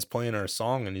 that guy's playing our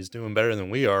song and he's doing better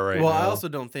than we are right now. Well, I also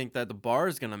don't think that the bar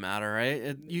is gonna matter,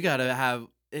 right? You got to have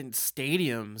in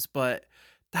stadiums, but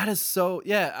that is so.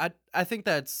 Yeah, I think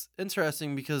that's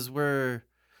interesting because we're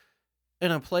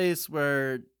in a place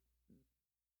where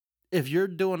if you're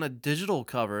doing a digital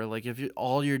cover, like if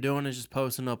all you're doing is just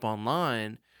posting up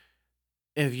online,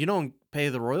 if you don't pay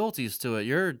the royalties to it,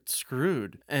 you're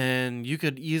screwed, and you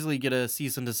could easily get a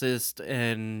cease and desist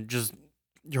and just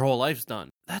your whole life's done.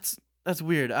 That's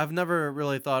weird. I've never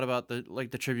really thought about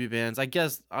the tribute bands. I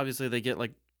guess obviously they get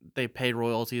like they pay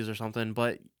royalties or something,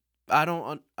 but I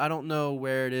don't know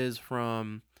where it is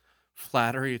from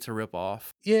flattery to rip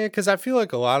off. Yeah, because I feel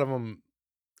like a lot of them,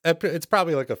 it's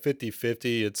probably like a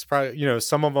 50-50. It's probably,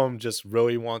 some of them just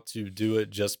really want to do it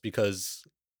just because,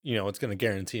 it's going to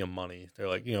guarantee them money. They're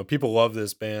like, people love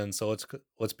this band, so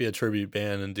let's be a tribute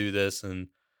band and do this. And,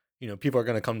 people are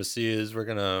going to come to see us. We're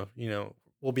going to,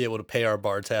 we'll be able to pay our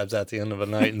bar tabs at the end of the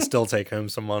night and still take home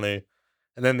some money.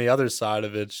 And then the other side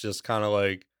of it's just kind of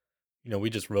like, we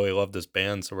just really love this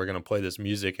band, so we're gonna play this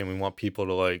music, and we want people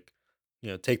to like,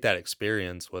 take that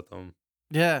experience with them.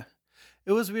 Yeah.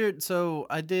 It was weird. So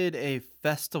I did a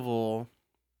festival,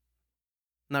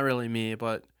 not really me,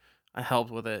 but I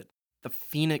helped with it. The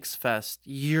Phoenix Fest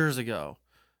years ago.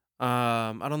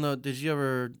 I don't know. Did you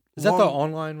ever? Is that the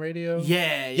online radio?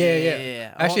 Yeah, Yeah, yeah, yeah.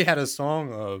 yeah. I actually had a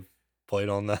song played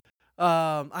on that.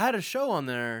 I had a show on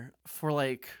there for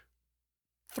like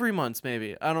 3 months,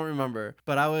 maybe. I don't remember,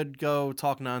 but I would go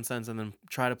talk nonsense and then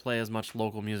try to play as much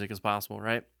local music as possible,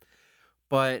 right?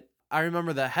 But I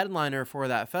remember the headliner for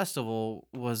that festival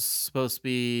was supposed to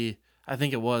be, I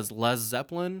think it was Led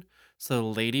Zeppelin, so the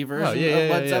lady version of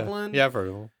Led Zeppelin. Yeah, I've heard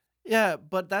of them. Yeah,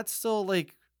 but that's still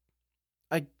like,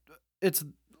 it's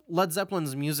Led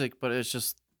Zeppelin's music, but it's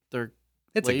just they're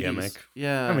It's ladies. a gimmick.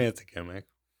 Yeah, I mean, it's a gimmick.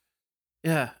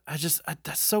 yeah.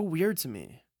 That's so weird to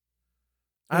me.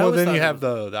 Well, then you have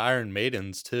the Iron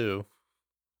Maidens too.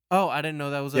 Oh, I didn't know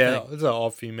that was a Yeah, thing. it's an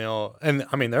all-female, and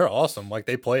I mean they're awesome. Like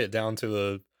they play it down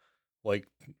to a like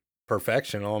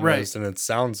perfection almost, Right. and it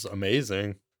sounds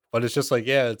amazing. But it's just like,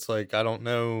 yeah, it's like I don't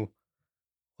know.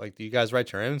 Like, do you guys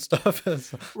write your own stuff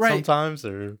Right. sometimes,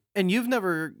 or? And you've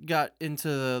never got into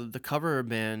the cover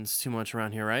bands too much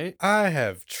around here, right? I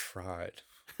have tried.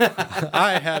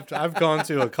 I've gone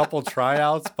to a couple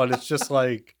tryouts, but it's just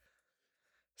like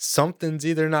something's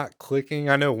either not clicking.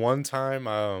 I know one time,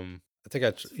 I think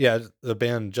the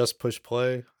band Just Push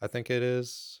Play, I think it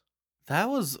is. That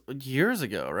was years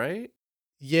ago, right?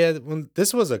 Yeah, when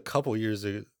this was a couple years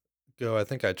ago, I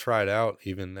think I tried out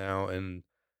even now, and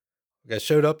I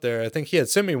showed up there. I think he had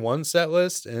sent me one set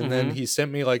list, and then Mhm. he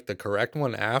sent me like the correct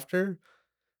one after,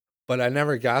 but I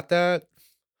never got that.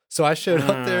 So I showed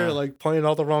up there Ah. like playing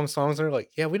all the wrong songs, and they're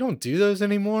like, "Yeah, we don't do those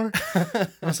anymore." I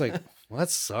was like, "Well, that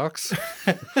sucks."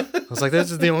 I was like,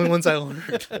 "This is the only ones I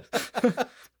learned."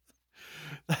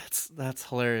 That's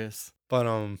hilarious. But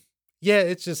yeah,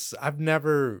 it's just I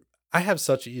have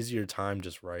such easier time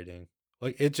just writing.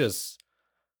 Like it just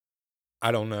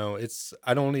I don't know.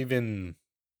 I don't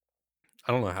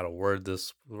know how to word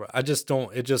this. I just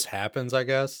don't it just happens, I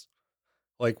guess.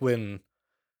 Like when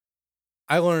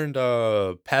I learned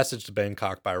Passage to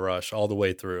Bangkok by Rush all the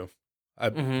way through. I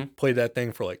Mhm. played that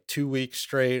thing for like 2 weeks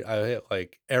straight. I hit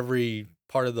like every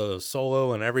part of the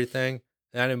solo and everything.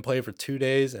 And I didn't play for 2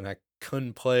 days, and I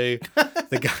couldn't play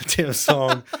the goddamn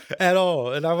song at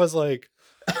all. And I was like,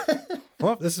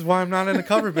 well, this is why I'm not in a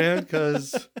cover band,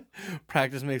 because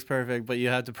Practice makes perfect, but you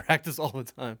had to practice all the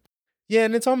time. yeah,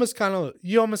 and it's almost kind of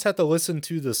you almost have to listen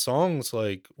to the songs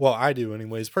like, well, I do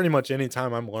anyways. Pretty much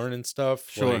anytime I'm learning stuff,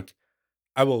 Sure. like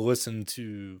I will listen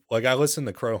to like I listen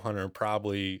to Crow Hunter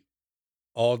probably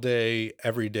all day,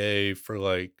 every day for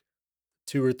like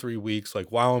 2 or 3 weeks.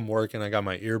 Like while I'm working, I got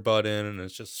my earbud in, and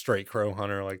it's just straight Crow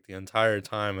Hunter like the entire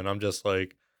time, and I'm just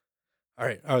like, all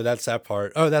right, oh, that's that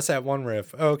part. Oh, that's that one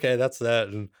riff. Oh, okay, that's that.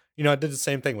 And I did the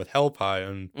same thing with Hellpie,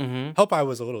 and Mhm. Hellpie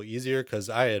was a little easier because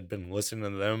I had been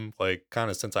listening to them like kind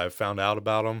of since I found out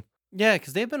about them. Yeah,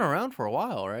 because they've been around for a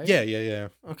while, right? Yeah, yeah, yeah.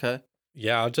 Okay.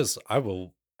 Yeah, I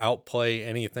will outplay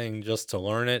anything just to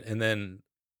learn it. And then,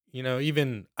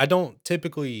 even I don't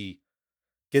typically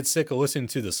get sick of listening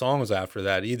to the songs after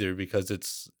that either,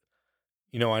 because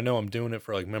I know I'm doing it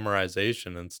for like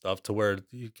memorization and stuff, to where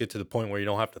you get to the point where you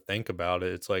don't have to think about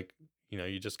it. It's like,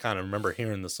 you just kind of remember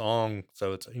hearing the song.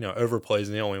 So it's, overplays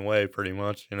the only way pretty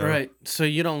much, Right. So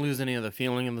you don't lose any of the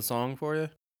feeling in the song for you?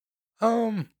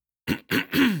 Um,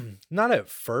 not at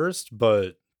first,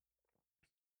 but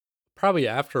probably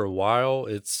after a while,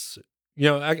 it's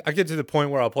I get to the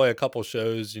point where I'll play a couple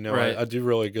shows. Right. I do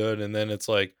really good, and then it's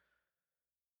like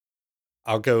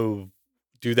I'll go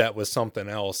do that with something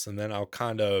else, and then I'll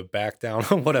kind of back down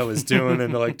on what I was doing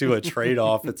and like do a trade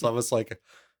off. It's almost like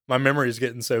my memory is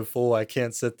getting so full I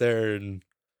can't sit there and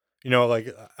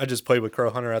like I just played with Crow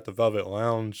Hunter at the Velvet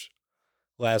Lounge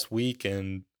last week,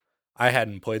 and I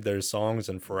hadn't played their songs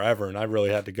in forever, and I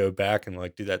really had to go back and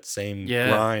like do that same Yeah.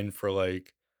 grind for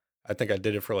like I think I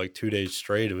did it for like 2 days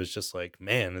straight. It was just like,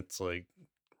 man, it's like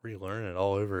relearn it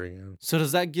all over again. So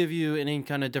does that give you any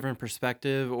kind of different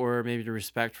perspective or maybe the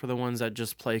respect for the ones that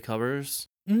just play covers?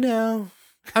 No.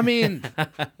 I mean,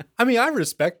 I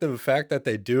respect the fact that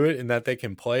they do it and that they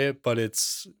can play it, but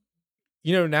it's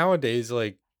nowadays,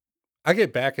 like I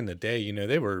get back in the day,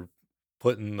 they were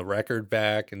putting the record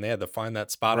back, and they had to find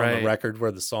that spot on Right. the record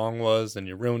where the song was, and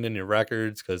you're ruining your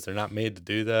records because they're not made to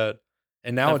do that.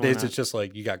 And Definitely nowadays not. it's just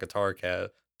like you got guitar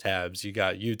tabs, you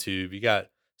got YouTube, you got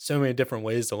so many different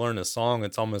ways to learn a song.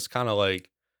 It's almost kind of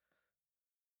like,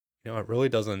 it really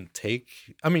doesn't take,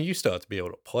 I mean, you still have to be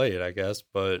able to play it, I guess,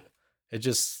 but it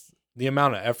just, the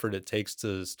amount of effort it takes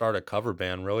to start a cover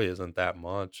band really isn't that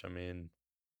much. I mean,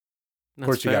 of That's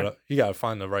course fair. you gotta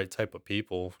find the right type of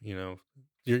people,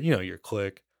 your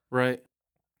clique. Right.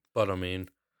 But I mean,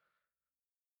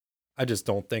 I just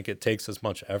don't think it takes as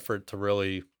much effort to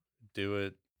really do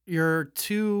it. Your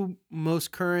two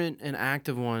most current and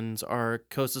active ones are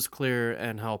Coast is Clear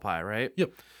and Hell Pie, right?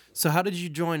 Yep. So how did you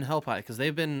join Hell Pie? Because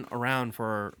they've been around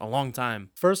for a long time.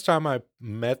 First time I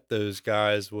met those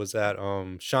guys was at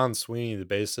Sean Sweeney, the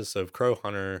bassist of Crow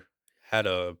Hunter, had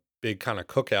a big kind of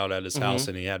cookout at his house, Mhm.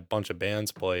 and he had a bunch of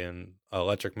bands play, and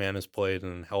Electric Man has played,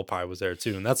 and Hell Pie was there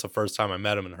too. And that's the first time I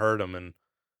met him and heard him, and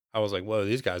I was like, whoa,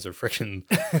 these guys are freaking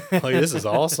like, this is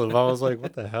awesome. I was like,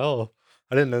 what the hell?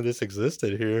 I didn't know this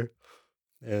existed here.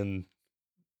 And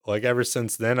like ever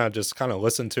since then, I just kind of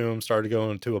listened to him, started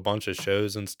going to a bunch of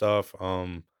shows and stuff.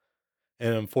 And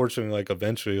unfortunately, like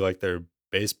eventually, like their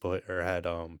bass player had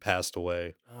passed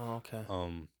away. Oh, okay.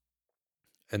 Um,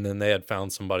 and then they had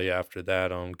found somebody after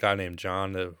that, guy named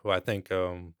John, who I think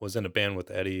was in a band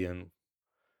with Eddie, and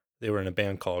they were in a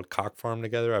band called Cock Farm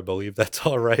together. I believe that's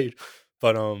all right.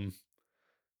 But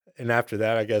and after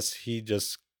that, I guess he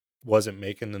just wasn't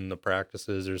making in the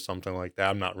practices or something like that.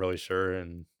 I'm not really sure.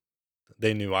 And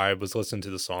they knew I was listening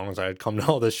to the songs. I had come to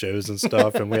all the shows and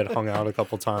stuff, and we had hung out a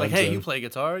couple times. Like, hey, you and- play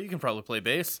guitar, you can probably play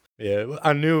bass. Yeah,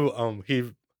 I knew.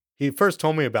 He first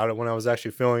told me about it when I was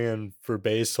actually filling in for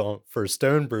bass for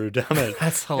Stone Brew down at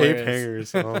That's Ape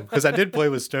hilarious. Hangers. Because I did play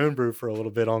with Stone Brew for a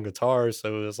little bit on guitar,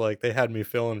 so it was like they had me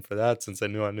filling for that since they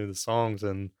knew I knew the songs.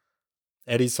 And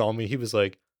Eddie saw me. He was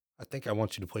like, "I think I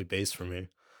want you to play bass for me."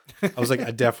 I was like, "I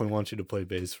definitely want you to play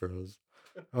bass for us."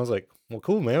 I was like, "Well,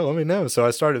 cool, man. Let me know." So I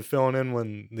started filling in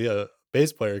when the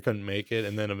bass player couldn't make it,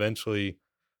 and then eventually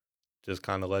just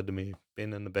kind of led to me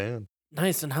being in the band.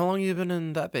 Nice. And how long you been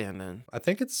in that band then? I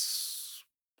think it's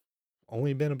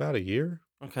only been about a year.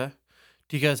 Okay.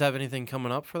 Do you guys have anything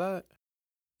coming up for that?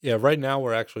 Yeah, right now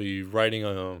we're actually writing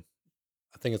I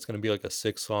think it's going to be like a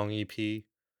 6-song EP,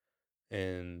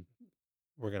 and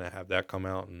we're going to have that come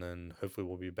out, and then hopefully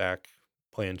we'll be back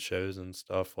playing shows and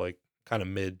stuff like kind of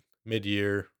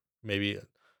mid-year, maybe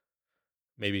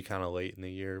kind of late in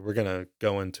the year. We're going to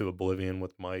go into Oblivion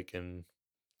with Mike and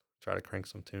try to crank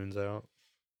some tunes out.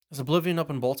 Is Oblivion up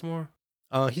in Baltimore?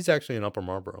 He's actually in Upper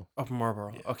Marlboro. Up in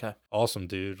Marlboro. Yeah. Okay. Awesome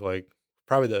dude. Like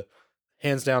probably the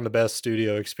hands down the best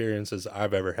studio experiences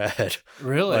I've ever had.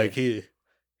 Really? Like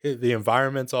the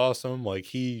environment's awesome. Like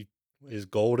he is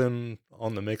golden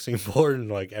on the mixing board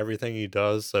and like everything he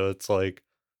does. So it's like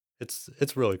it's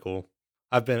really cool.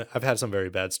 I've had some very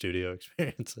bad studio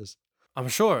experiences. I'm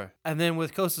sure. And then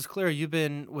with Coast is Clear, you've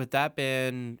been with that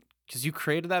band because you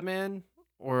created that band,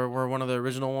 or were one of the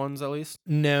original ones at least.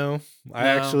 No, I No?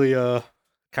 actually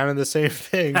kind of the same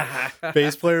thing.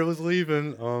 Bass player was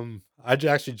leaving. I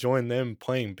actually joined them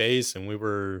playing bass, and we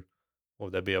were, what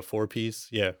would that be, a 4-piece?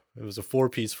 Yeah, it was a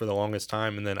 4-piece for the longest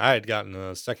time, and then I had gotten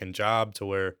a second job to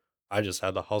where I just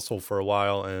had to hustle for a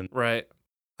while, and Right.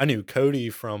 I knew Cody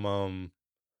from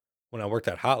when I worked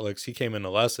at Hot Licks. He came into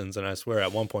lessons, and I swear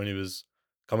at one point he was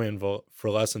coming in for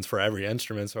lessons for every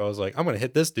instrument. So I was like, I'm gonna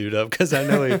hit this dude up because I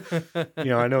know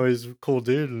he, I know he's a cool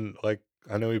dude, and like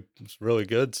I know he's really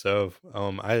good. So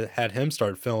I had him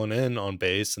start filling in on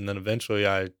bass, and then eventually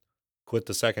I quit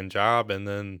the second job, and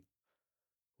then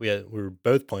we were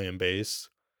both playing bass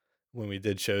when we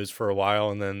did shows for a while,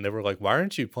 and then they were like, "Why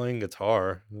aren't you playing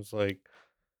guitar?" I was like,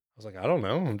 I don't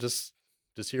know. I'm just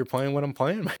here playing what I'm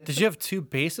playing. Did you have two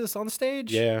bassists on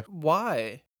stage? Yeah.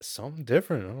 Why? Something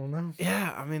different. I don't know.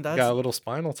 Yeah, I mean Got a that's little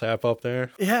Spinal Tap up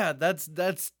there. yeah, that's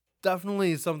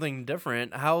definitely something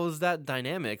different. How was that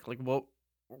dynamic? Like what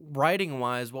writing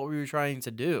wise, what were you trying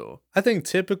to do? I think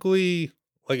typically,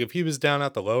 like if he was down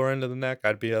at the lower end of the neck,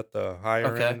 I'd be at the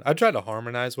higher Okay. end. I try to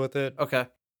harmonize with it. Okay.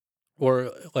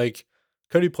 Or like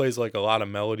Cody plays like a lot of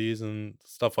melodies and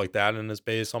stuff like that in his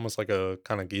bass, almost like a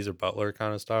kind of Geezer Butler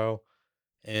kind of style.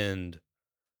 And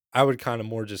I would kind of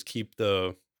more just keep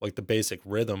the basic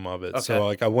rhythm of it. Okay. So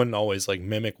like I wouldn't always like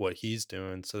mimic what he's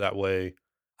doing. So that way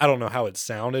I don't know how it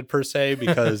sounded per se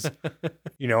because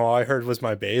all I heard was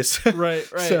my bass. Right,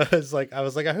 So it's like I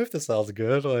was like, I hope this sounds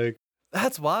good. Like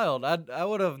That's wild. I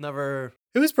would have never.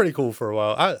 it was pretty cool for a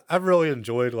while. I've really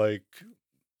enjoyed like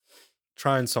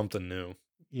trying something new,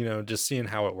 just seeing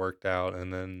how it worked out.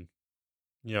 And then,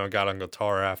 I got on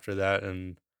guitar after that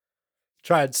and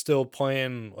tried still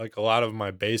playing like a lot of my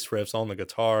bass riffs on the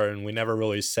guitar. And we never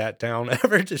really sat down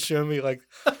ever to show me like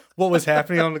what was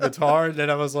happening on the guitar. And then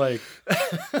I was like,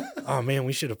 oh man,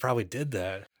 we should have probably did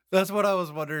that. That's what I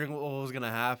was wondering. What was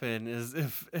gonna happen is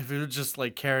if it was just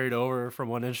like carried over from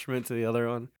one instrument to the other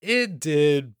one. It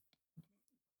did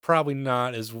probably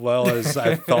not as well as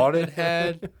I thought it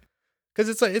had. Because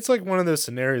it's like one of those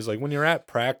scenarios, like when you're at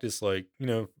practice, like, you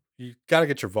know, you got to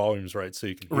get your volumes right so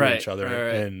you can hear each other.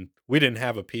 Right. And we didn't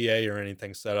have a PA or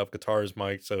anything set up, guitars,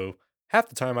 mic. So half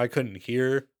the time I couldn't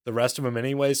hear the rest of them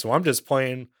anyway. So I'm just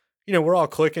playing, you know, we're all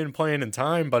clicking, playing in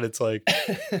time. But it's like,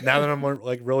 now that I'm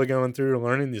like really going through and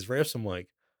learning these riffs, I'm like,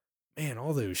 man,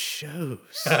 all those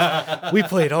shows. We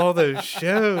played all those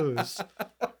shows.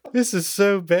 This is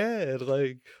so bad.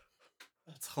 Like,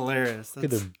 That's hilarious.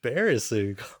 it's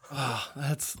embarrassing. Oh,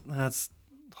 that's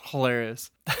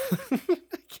hilarious. I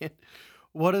can't.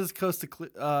 What does Coast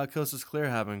is Clear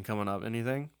having coming up?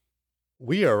 Anything?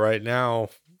 We are right now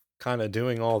kind of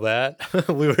doing all that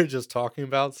we were just talking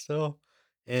about still.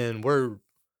 And we're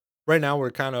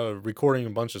kind of recording a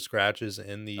bunch of scratches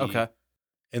in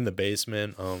the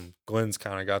basement. Glenn's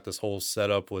kind of got this whole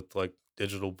setup with like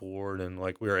digital board, and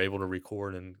like we were able to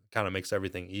record and kind of makes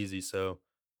everything easy. So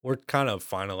we're kind of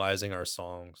finalizing our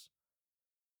songs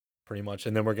pretty much.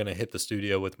 And then we're going to hit the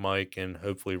studio with Mike and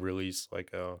hopefully release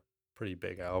like a pretty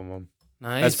big album.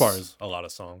 Nice. As far as a lot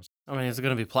of songs. I mean, it's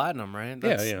going to be platinum, right?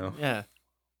 Yeah, you know. Yeah.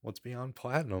 What's beyond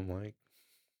platinum? Like,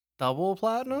 Double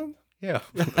platinum? yeah.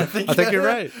 I think you're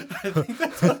right. I think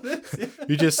that's what it is. Yeah.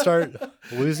 You just start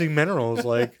losing minerals.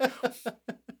 Like,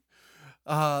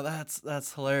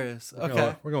 that's hilarious.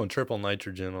 Okay. we're going triple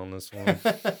nitrogen on this one.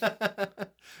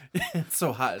 It's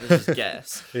so hot, it's just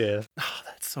gas. Yeah. Oh,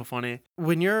 that's so funny.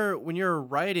 When you're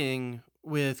writing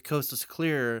with Coast is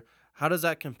Clear, how does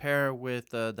that compare with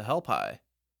the Hell Pie?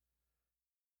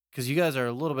 Because you guys are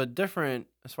a little bit different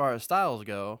as far as styles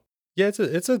go. Yeah,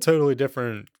 it's a totally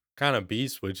different kind of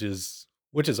beast, which is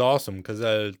awesome because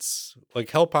it's like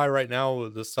Hell Pie right now.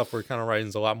 The stuff we're kind of writing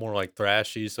is a lot more like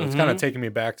thrashy, so it's kind of taking me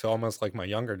back to almost like my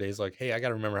younger days. Like, hey, I got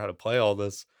to remember how to play all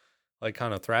this like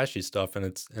kind of thrashy stuff, and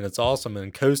it's awesome.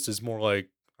 And Coast is more like,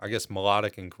 I guess,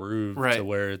 melodic and groove, Right. to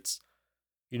where it's,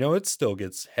 you know, it still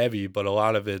gets heavy, but a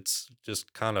lot of it's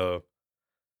just kind of,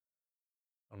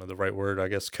 I don't know the right word, I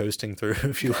guess, coasting through,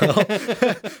 if you will.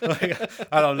 Like,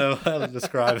 I don't know how to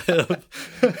describe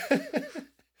it.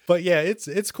 But yeah,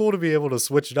 it's cool to be able to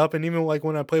switch it up. And even like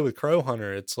when I play with Crow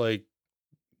Hunter, it's like,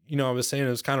 you know, I was saying it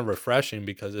was kind of refreshing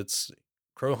because it's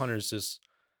Crow Hunter's just,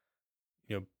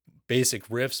 you know, basic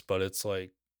riffs, but it's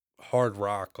like hard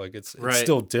rock. Like it's Right.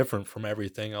 still different from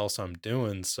everything else I'm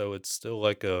doing. So it's still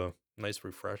like a nice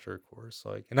refresher course.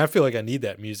 Like, and I feel like I need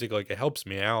that music. Like it helps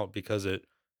me out because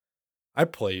I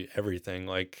play everything.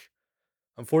 Like,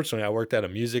 unfortunately, I worked at a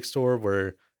music store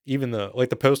where even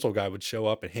the postal guy would show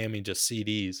up and hand me just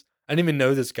CDs. I didn't even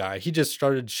know this guy. He just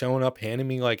started showing up, handing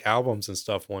me like albums and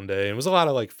stuff one day. And it was a lot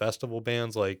of like festival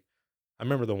bands. Like, I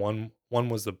remember the one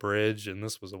was The Bridge, and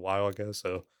this was a while ago,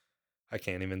 so I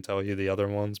can't even tell you the other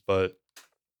ones. But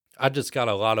I just got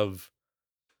a lot of,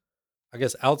 I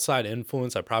guess, outside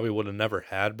influence I probably would have never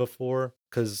had before,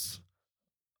 because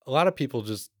a lot of people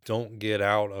just don't get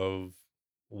out of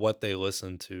what they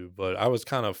listen to. But I was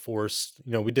kind of forced,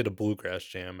 you know, we did a bluegrass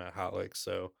jam at Hot Licks,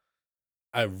 so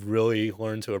I really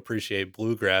learned to appreciate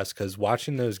bluegrass because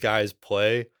watching those guys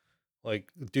play, like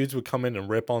dudes would come in and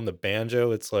rip on the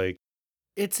banjo. It's like,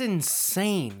 It's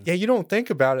insane. yeah, you don't think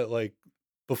about it like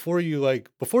before you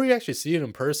actually see it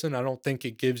in person. I don't think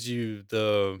it gives you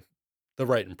the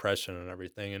right impression and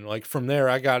everything. And like from there,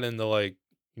 I got into like,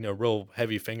 you know, real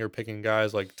heavy finger picking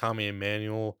guys like Tommy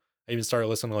Emmanuel. I even started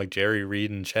listening to like Jerry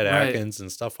Reed and Chet Right. Atkins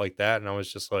and stuff like that. And I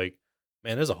was just like,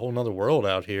 man, there's a whole nother world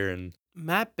out here. And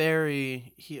Matt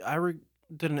Berry,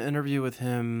 did an interview with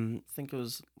him. I think it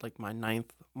was like my 9th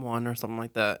one or something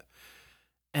like that.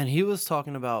 And he was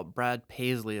talking about Brad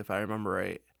Paisley, if I remember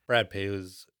right. Brad Paisley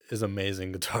is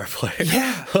amazing guitar player.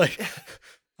 Yeah. Like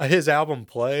his album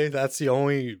Play, that's the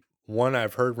only one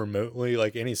I've heard remotely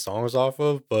like any songs off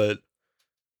of, but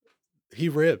he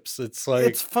rips. It's like,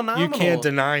 It's phenomenal. you can't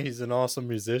deny he's an awesome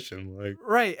musician. Like,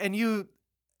 Right. And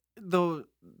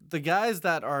the guys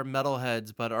that are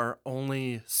metalheads but are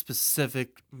only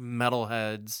specific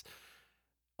metalheads,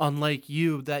 unlike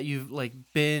you, that you've like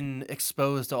been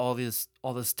exposed to all this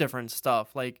different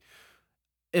stuff. Like,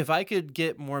 if I could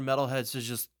get more metalheads to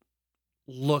just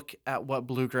look at what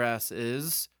bluegrass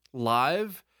is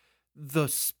live, the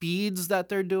speeds that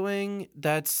they're doing,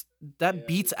 that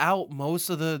beats out most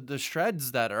of the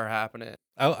shreds that are happening.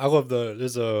 I love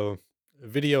there's a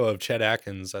video of Chet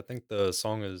Atkins. I think the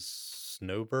song is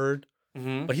Snowbird,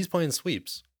 Mm-hmm. but he's playing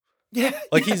sweeps. Yeah.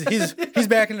 Like he's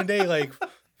back in the day, like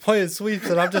playing sweeps,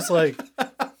 and I'm just like,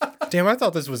 damn, I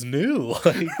thought this was new.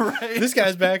 Like, Right. this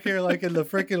guy's back here like in the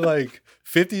freaking like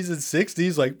 50s and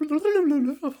 60s, like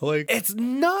It's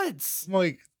nuts. I'm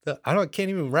like, can't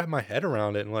even wrap my head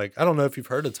around it. And like, I don't know if you've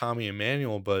heard of Tommy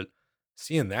Emmanuel, but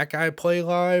seeing that guy play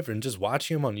live and just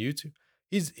watching him on YouTube,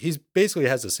 he's basically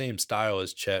has the same style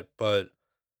as Chet, but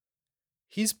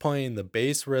he's playing the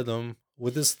bass rhythm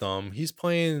with his thumb. He's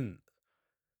playing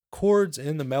chords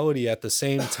and the melody at the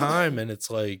same time, and it's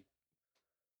like,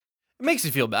 It makes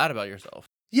you feel bad about yourself.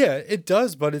 yeah, it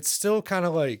does, but it's still kind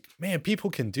of like, man, people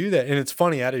can do that. And it's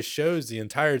funny, at his shows the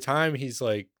entire time he's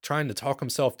like trying to talk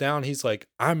himself down. He's like,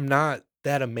 I'm not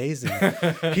that amazing.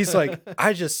 He's like,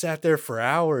 I just sat there for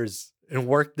hours and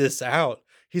worked this out.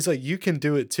 He's like, you can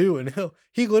do it too. And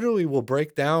he literally will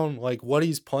break down like what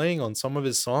he's playing on some of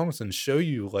his songs and show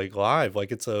you like live,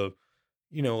 like it's a,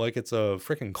 like it's a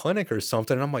freaking clinic or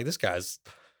something. And I'm like, this guy's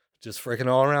just freaking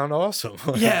all around awesome.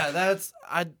 Yeah, that's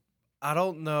I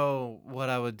don't know what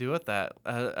I would do with that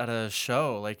at a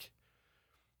show. Like,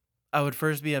 I would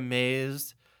first be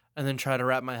amazed and then try to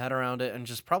wrap my head around it and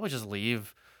probably just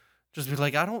leave. Just be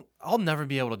like, I'll never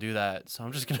be able to do that. So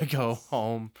I'm just going to go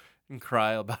home and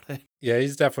cry about it. Yeah,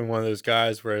 he's definitely one of those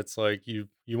guys where it's like you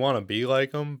want to be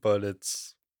like him, but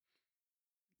it's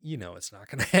it's not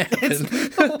gonna happen.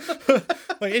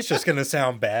 Like, it's just gonna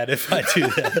sound bad if I do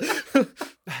that.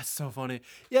 That's so funny.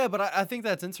 Yeah, but I think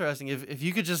that's interesting. If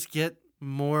you could just get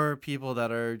more people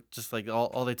that are just like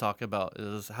all they talk about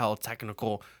is how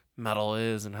technical metal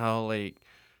is and how like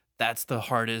that's the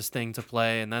hardest thing to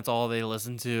play and that's all they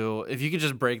listen to. If you could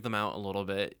just break them out a little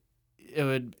bit, it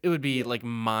would be like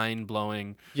mind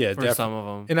blowing Yeah, for definitely. some of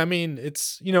them. And I mean,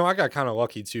 it's I got kind of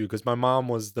lucky too because my mom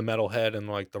was the metalhead and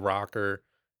like the rocker,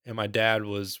 and my dad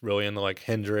was really into like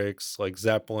Hendrix, like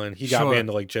Zeppelin. He got me Sure.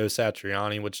 into like Joe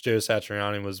Satriani, which Joe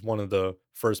Satriani was one of the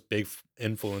first big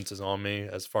influences on me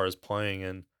as far as playing.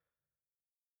 And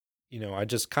I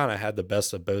just kind of had the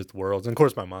best of both worlds. And of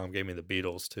course, my mom gave me the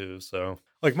Beatles too. So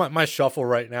like my shuffle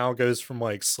right now goes from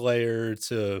like Slayer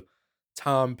to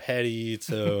Tom Petty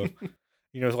to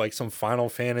like some Final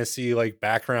Fantasy like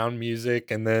background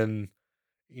music, and then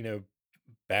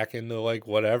back into like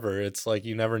whatever. It's like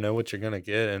you never know what you're gonna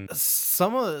get, and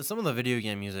Some of the video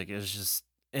game music is just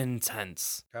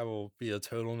intense. I will be a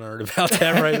total nerd about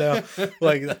that right now.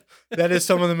 Like that is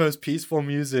some of the most peaceful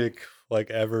music like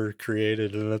ever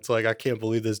created, and it's like I can't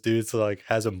believe this dude's like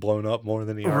hasn't blown up more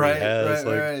than he already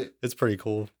has. It's pretty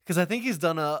cool. Because I think he's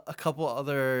done a couple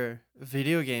other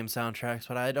video game soundtracks,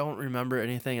 but I don't remember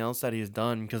anything else that he's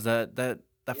done because that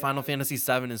Final Fantasy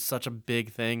VII is such a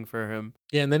big thing for him.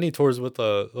 Yeah, and then he tours with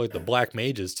the Black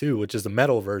Mages too, which is the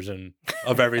metal version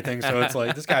of everything. So it's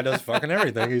like this guy does fucking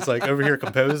everything. He's like over here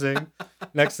composing.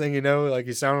 Next thing you know, like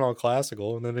he's sounding all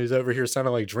classical, and then he's over here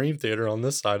sounding like Dream Theater on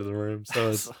this side of the room.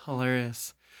 So That's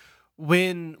hilarious.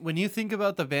 When you think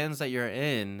about the bands that you're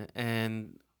in,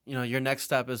 and your next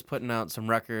step is putting out some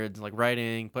records, like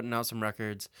writing, putting out some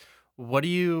records. What do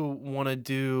you want to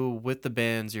do with the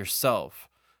bands yourself?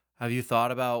 Have you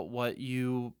thought about what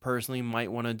you personally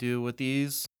might want to do with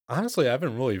these? honestly, I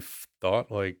haven't really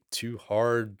thought like too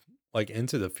hard like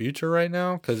into the future right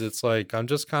now because it's like I'm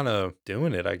just kind of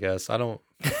doing it. I guess I don't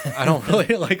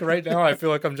really like right now. I feel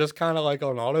like I'm just kind of like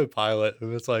on autopilot,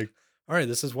 and it's like, all right,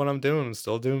 this is what I'm doing. I'm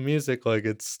still doing music. Like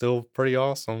it's still pretty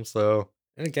awesome. So,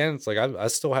 and again, it's like I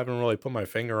still haven't really put my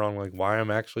finger on like why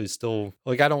I'm actually still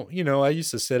like I don't. I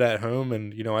used to sit at home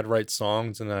and I'd write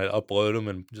songs and I'd upload them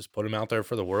and just put them out there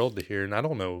for the world to hear. And I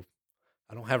don't know.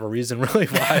 I don't have a reason really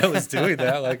why I was doing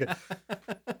that. Like,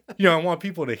 I want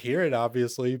people to hear it,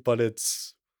 obviously, but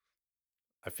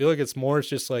I feel like it's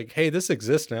just like, hey, this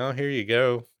exists now. Here you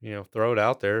go. Throw it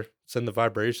out there. Send the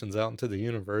vibrations out into the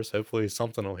universe. Hopefully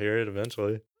something will hear it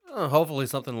eventually. Hopefully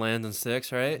something lands and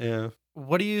sticks, right? Yeah.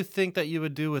 What do you think that you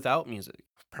would do without music?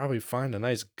 Probably find a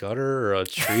nice gutter or a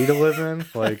tree to live in.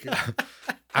 Like,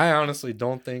 I honestly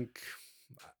don't think,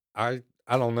 I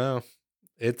don't know.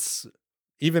 It's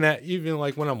even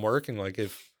like when I'm working, like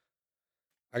if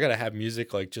I gotta have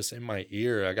music like just in my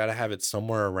ear, I gotta have it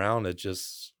somewhere around. It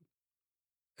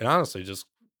honestly just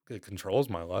it controls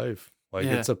my life. Like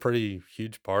Yeah. it's a pretty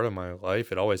huge part of my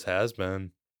life. It always has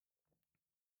been.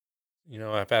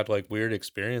 I've had like weird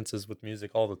experiences with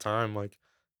music all the time. Like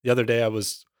the other day I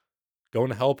was going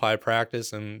to Hell Pie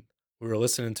practice and I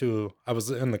was in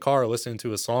the car listening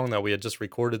to a song that we had just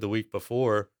recorded the week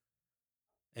before.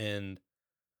 And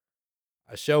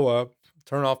I show up,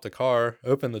 turn off the car,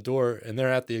 open the door, and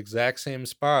they're at the exact same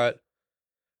spot,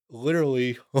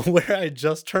 literally where I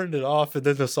just turned it off, and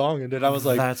then the song ended. I was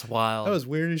like, that's wild. that was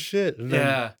weird as shit. And then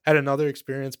Yeah. had another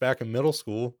experience back in middle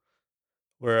school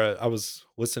where I was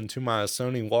listening to my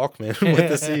Sony Walkman with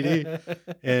the CD,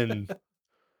 and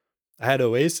I had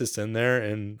Oasis in there,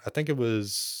 and I think it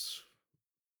was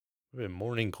maybe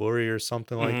Morning Glory or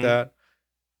something like Mhm. that.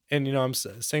 and I'm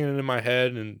singing it in my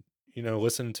head, and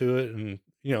listening to it, and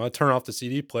I turn off the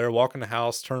CD player, walk in the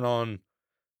house, turn on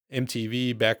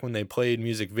MTV back when they played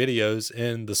music videos,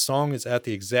 and the song is at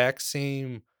the exact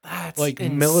same That's like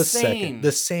millisecond, insane.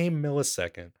 the same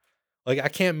millisecond. Like I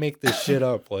can't make this shit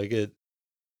up. Like it,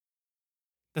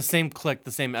 The same click,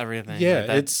 the same everything. yeah, Like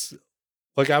that. it's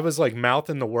like I was like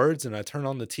mouthing the words, and I turn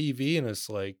on the TV, and it's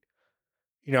like,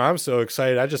 I'm so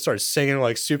excited. I just started singing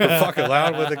like super fucking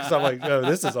loud with it because I'm like, yo,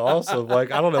 this is awesome.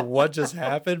 Like I don't know what just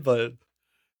happened, but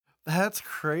That's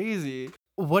crazy.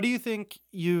 What do you think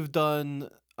you've done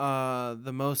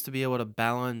the most to be able to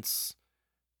balance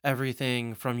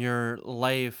everything from your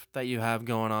life that you have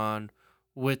going on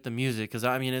with the music? Because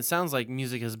I mean, it sounds like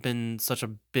music has been such a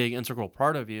big integral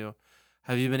part of you.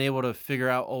 Have you been able to figure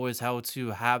out always how to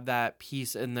have that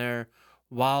piece in there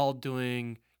while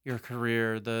doing your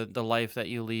career, the life that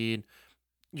you lead?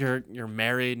 You're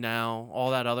married now,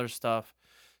 all that other stuff.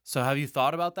 So have you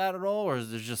thought about that at all, or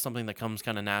is it just something that comes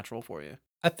kind of natural for you?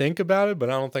 I think about it, but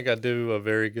I don't think I do a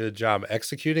very good job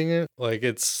executing it. Like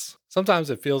it's sometimes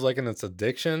it feels like it's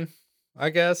addiction, I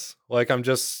guess. Like I'm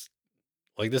just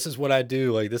like this is what I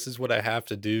do, like this is what I have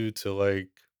to do to like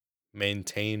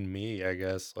maintain me, I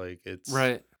guess. Like it's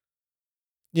Right.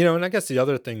 and I guess the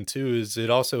other thing too is it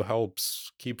also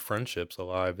helps keep friendships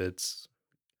alive. It's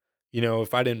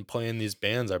if I didn't play in these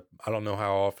bands, I don't know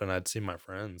how often I'd see my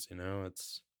friends,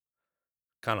 It's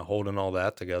kind of holding all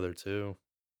that together too.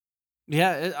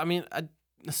 Yeah, I mean,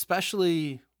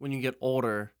 especially when you get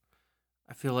older,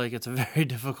 I feel like it's very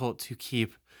difficult to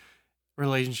keep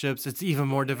relationships. It's even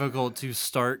more difficult to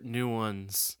start new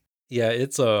ones. Yeah,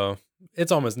 it's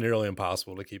almost nearly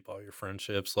impossible to keep all your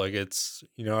friendships. Like it's,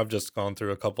 I've just gone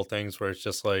through a couple things where it's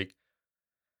just like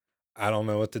I don't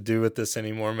know what to do with this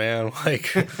anymore, man.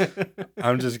 Like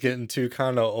I'm just getting too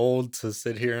kind of old to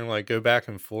sit here and like go back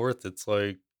and forth. It's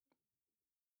like,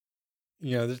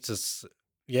 it's just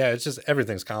yeah, it's just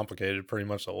everything's complicated pretty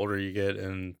much the older you get,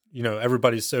 and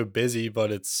everybody's so busy,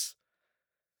 but it's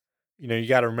you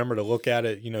got to remember to look at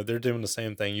it. They're doing the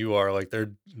same thing you are. Like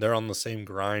they're on the same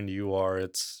grind you are.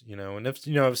 It's and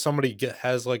if somebody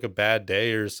has like a bad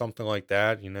day or something like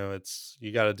that, it's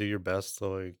you got to do your best to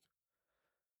like.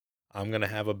 I'm gonna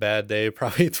have a bad day.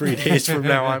 Probably 3 days from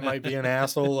now, I might be an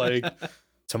asshole. Like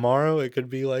tomorrow, it could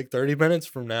be like 30 minutes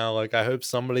from now. Like I hope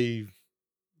somebody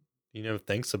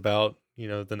thinks about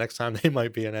the next time they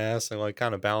might be an ass and like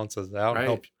kind of balances it out and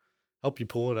Right. help you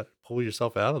pull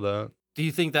yourself out of that. Do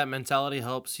you think that mentality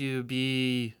helps you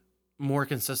be more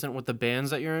consistent with the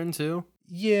bands that you're in too?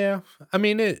 Yeah, I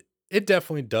mean it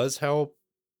definitely does help,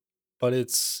 but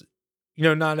it's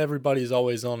not everybody's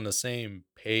always on the same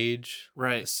page.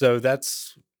 Right. So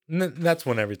that's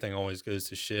when everything always goes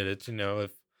to shit. It's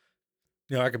if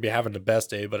I could be having the best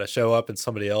day, but I show up and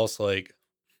somebody else like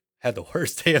had the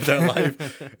worst day of their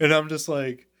life, and I'm just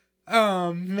like,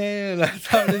 oh man, I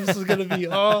thought this was gonna be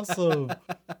awesome,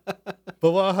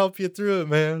 but we'll help you through it,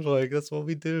 man. Like that's what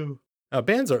we do.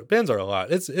 Bands are a lot.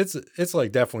 It's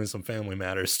like definitely some Family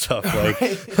Matters stuff. Like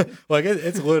Right. like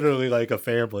it's literally like a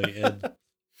family, and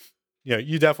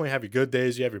you definitely have your good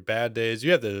days, you have your bad days,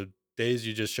 you have the days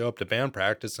you just show up to band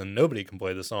practice and nobody can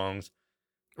play the songs.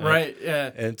 And, Right.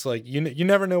 Yeah. and it's like you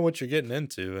never know what you're getting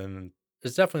into, and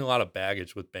there's definitely a lot of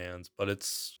baggage with bands, but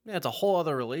it's Yeah. It's a whole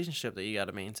other relationship that you got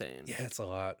to maintain. yeah, it's a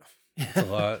lot. It's a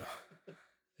lot.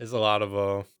 There's a lot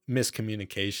of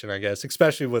miscommunication, I guess,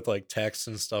 especially with like texts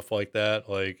and stuff like that.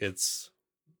 Like it's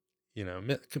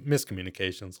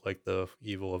miscommunications like the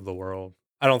evil of the world.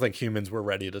 I don't think humans were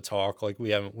ready to talk. Like we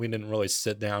didn't really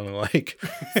sit down and like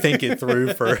think it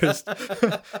through first.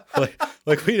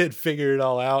 like we didn't figure it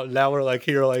all out. And now we're like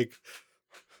here like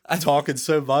talking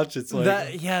so much. It's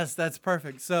like Yes, that's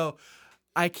perfect. So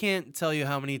I can't tell you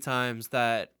how many times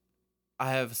that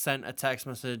I have sent a text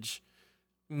message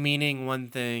meaning one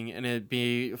thing and it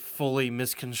be fully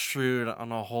misconstrued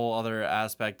on a whole other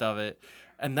aspect of it.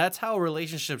 And that's how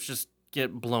relationships just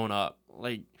get blown up.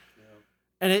 Like,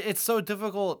 and it's so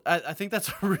difficult. I think that's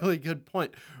a really good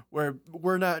point where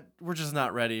we're just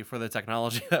not ready for the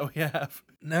technology that we have.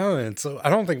 no, and so I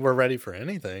don't think we're ready for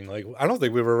anything. Like I don't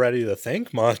think we were ready to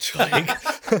think much. Like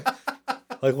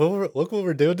like look what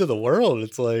we're doing to the world.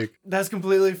 It's like That's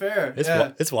completely fair.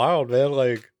 it's wild, man.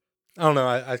 Like I don't know.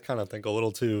 I kind of think a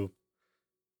little too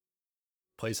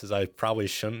places I probably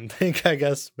shouldn't think. I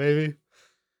guess maybe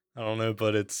I don't know,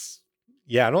 but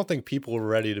I don't think people were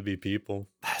ready to be people.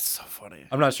 That's so funny.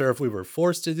 I'm not sure if we were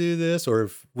forced to do this or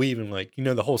if we even like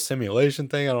the whole simulation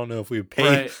thing. I don't know if we paid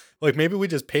Right. like maybe we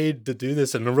just paid to do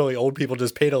this, and the really old people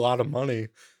just paid a lot of money,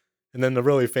 and then the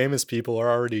really famous people are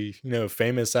already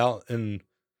famous out in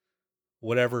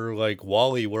whatever like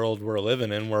Wall-E world we're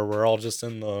living in, where we're all just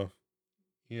in the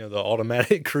the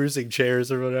automatic cruising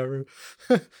chairs or whatever.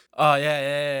 Oh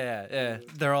yeah.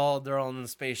 They're all in the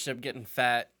spaceship getting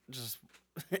fat, just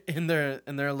in their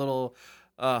little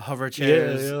hover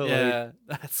chairs. yeah,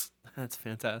 That's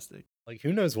fantastic. Like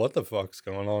who knows what the fuck's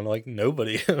going on? Like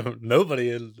nobody,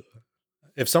 nobody.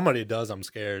 If somebody does, I'm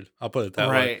scared. I'll put it that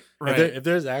way. Right. If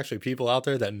there's actually people out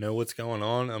there that know what's going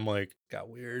on, I'm like, got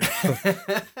weird.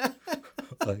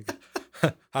 Like,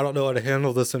 I don't know how to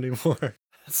handle this anymore.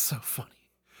 That's so funny.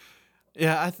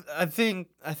 Yeah, I think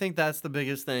that's the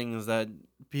biggest thing is that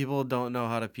people don't know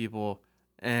how to people,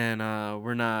 and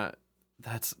we're not.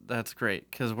 That's great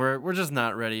because we're just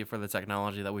not ready for the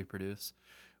technology that we produce.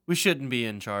 We shouldn't be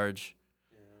in charge.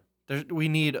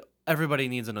 Everybody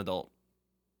needs an adult.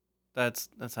 That's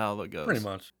how it goes. Pretty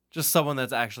much. Just someone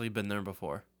that's actually been there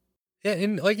before. Yeah,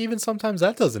 and like even sometimes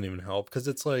that doesn't even help because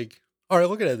it's like, all right,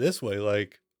 look at it this way: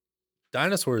 like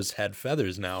dinosaurs had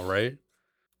feathers now, right?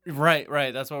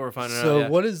 Right. That's what we're finding out. So Yeah.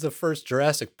 what does the first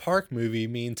Jurassic Park movie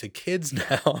mean to kids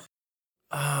now?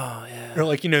 Oh yeah. Or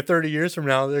like 30 years from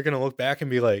now, they're gonna look back and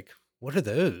be like, "What are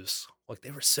those? Like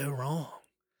they were so wrong."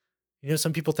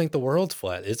 Some people think the world's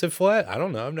flat. Is it flat? I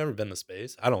don't know. I've never been to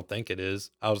space. I don't think it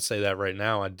is. I'll say that right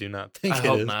now. I do not think I it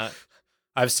hope is. not.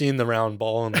 I've seen the round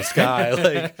ball in the sky.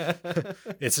 Like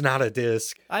it's not a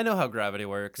disc. I know how gravity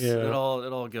works. Yeah. It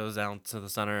all goes down to the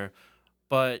center,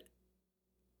 but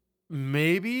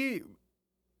maybe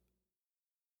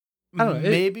I don't know.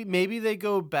 maybe they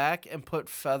go back and put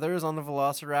feathers on the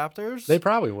Velociraptors. They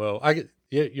probably will.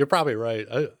 You're probably right.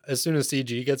 As soon as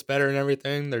CG gets better and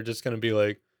everything, they're just gonna be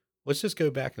like, let's just go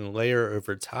back and layer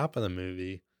over top of the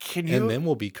movie, and then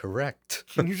we'll be correct.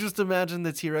 Can you just imagine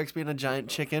the T-Rex being a giant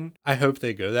chicken? I hope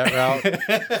they go that route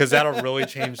because that'll really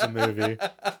change the movie.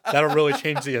 That'll really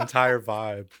change the entire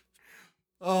vibe.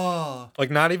 Oh, Like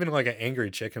not even like an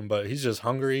angry chicken, but he's just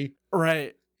hungry.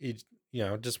 right. He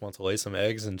just wants to lay some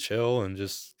eggs and chill and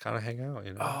just kind of hang out.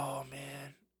 Oh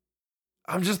man,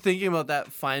 I'm just thinking about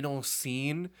that final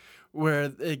scene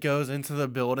where it goes into the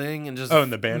building and just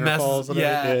and the banner falls.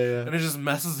 Yeah, yeah. and it just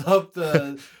messes up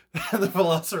the the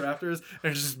Velociraptors,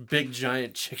 and it's just big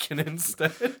giant chicken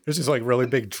instead. There's just like really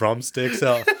big drumsticks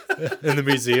out in the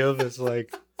museum. It's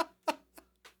like,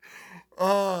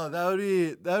 oh,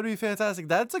 that would be fantastic.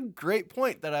 That's a great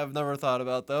point that I've never thought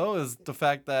about though, is the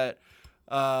fact that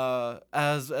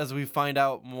as we find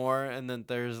out more and then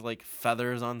there's like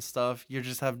feathers on stuff, you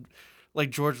just have like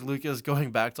George Lucas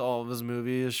going back to all of his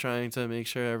movies trying to make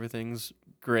sure everything's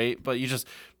great, but you just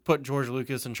put George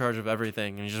Lucas in charge of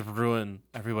everything and you just ruin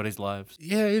everybody's lives.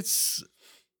 yeah,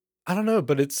 I don't know,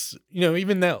 but it's,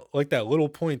 even that, like that little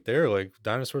point there, like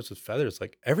dinosaurs with feathers,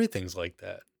 like everything's like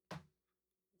that.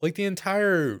 Like the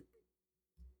entire,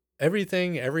 every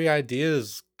idea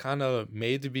is kind of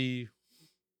made to be,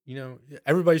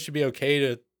 everybody should be okay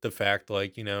to the fact,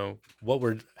 like,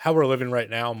 how we're living right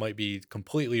now might be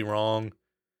completely wrong.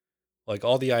 Like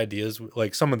all the ideas,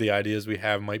 like some of the ideas we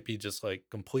have might be just like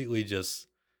completely just,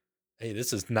 hey,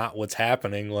 this is not what's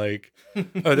happening. Like,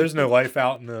 oh, there's no life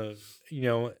out in the,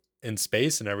 in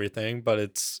space and everything, but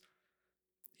it's,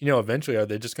 eventually are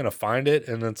they just going to find it?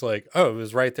 And it's like, oh, it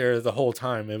was right there the whole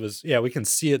time. It was, yeah, we can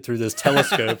see it through this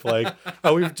telescope. Like,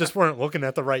 oh, we just weren't looking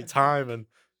at the right time. And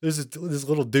there's this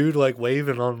little dude like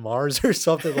waving on Mars or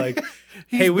something like,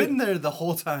 He's been there the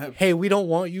whole time. Hey, we don't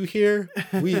want you here.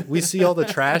 We see all the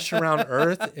trash around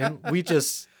Earth and we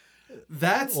just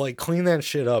That's like clean that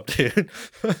shit up, dude.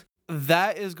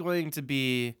 that is going to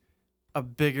be a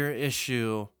bigger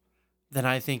issue than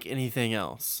I think anything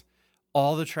else.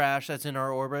 All the trash that's in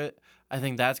our orbit, I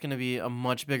think that's going to be a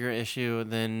much bigger issue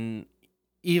than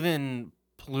even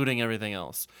polluting everything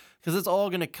else. Because it's all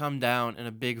going to come down in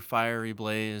a big fiery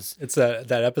blaze. It's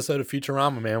that episode of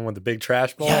Futurama, man, with the big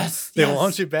trash ball. Yes, They yes.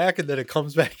 launch it back and then it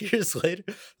comes back years later.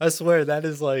 I swear that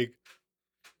is like,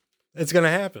 it's going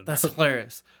to happen. That's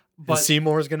hilarious. And But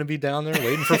Seymour's going to be down there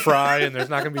waiting for Fry and there's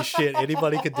not going to be shit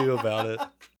anybody could do about it.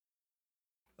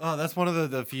 oh, that's one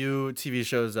of the few TV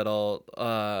shows that I'll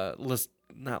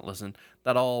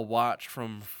that I'll watch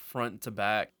from front to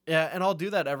back. Yeah, and I'll do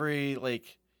that every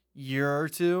like year or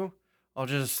two. I'll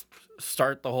just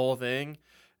start the whole thing,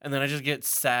 and then I just get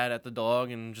sad at the dog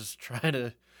and just try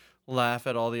to laugh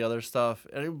at all the other stuff.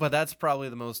 But that's probably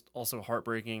the most also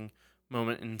heartbreaking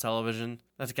moment in television.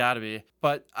 That's got to be.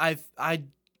 But I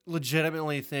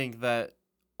legitimately think that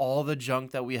all the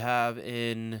junk that we have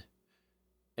in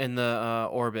the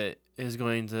orbit is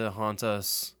going to haunt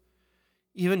us.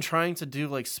 Even trying to do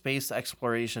like space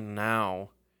exploration now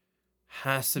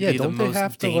has to Yeah, be the don't they most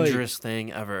have to, like, dangerous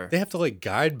thing ever. they have to like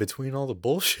guide between all the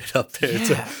bullshit up there.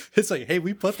 Yeah. It's like, hey,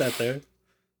 we put that there.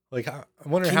 Like, I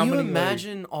wonder Can how you many.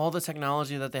 imagine all the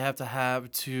technology that they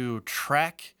have to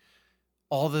track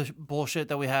all the bullshit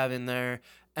that we have in there,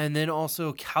 and then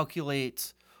also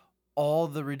calculate all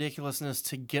the ridiculousness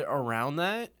to get around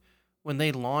that when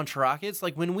they launch rockets?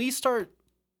 Like, when we start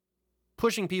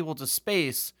pushing people to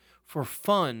space for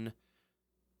fun,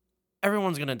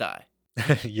 everyone's gonna die.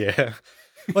 Yeah.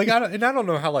 Like, I don't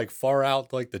know how like far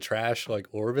out like the trash like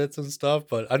orbits and stuff,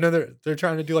 but I know they're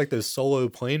trying to do like those solo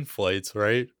plane flights,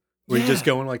 right? Where you just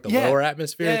Yeah. go in like the Yeah. lower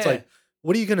atmosphere. It's Yeah. like,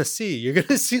 what are you gonna see? You're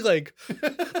gonna see like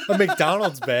a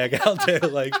McDonald's bag out there.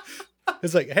 Like,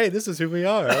 it's like, hey, this is who we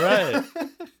are. All right.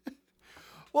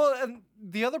 Well, and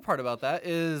the other part about that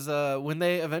is when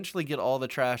they eventually get all the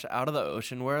trash out of the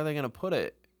ocean, where are they going to put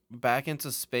it? Back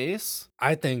into space?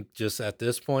 I think just at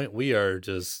this point, we are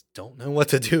just don't know what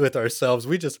to do with ourselves.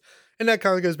 And that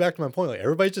kind of goes back to my point. Like,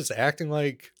 everybody's just acting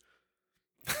like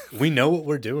we know what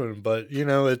we're doing, but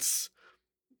it's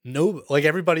no, like,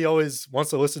 everybody always wants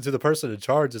to listen to the person in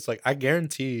charge. It's like, I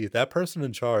guarantee that person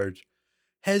in charge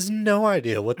has no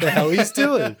idea what the hell he's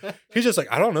doing. He's just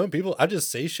like, I don't know, I just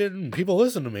say shit and people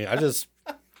listen to me. I'm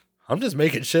just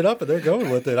making shit up and they're going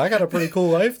with it. I got a pretty cool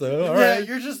life though. All right.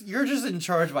 You're just in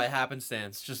charge by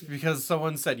happenstance, just because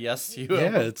someone said yes to you.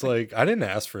 Yeah, it's like, I didn't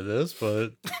ask for this,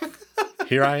 but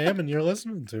here I am and you're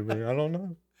listening to me. I don't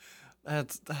know.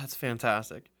 That's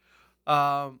fantastic.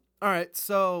 All right,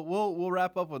 so we'll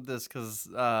wrap up with this because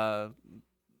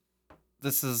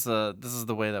this is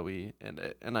the way that we end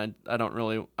it, and I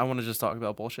want to just talk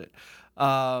about bullshit,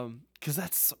 because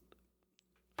that's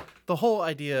the whole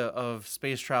idea of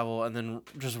space travel and then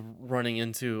just running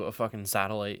into a fucking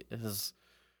satellite is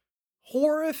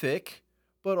horrific,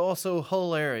 but also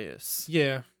hilarious.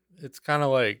 Yeah, it's kind of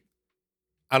like,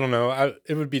 I don't know.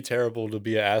 It would be terrible to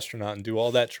be an astronaut and do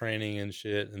all that training and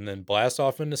shit and then blast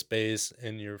off into space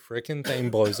and your freaking thing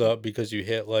blows up because you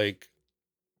hit like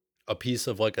a piece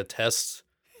of like a test,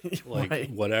 like Right.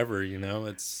 whatever,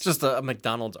 it's Just a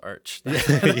McDonald's arch.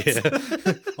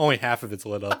 yeah. Only half of it's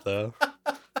lit up though.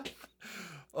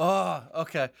 Oh,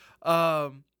 okay.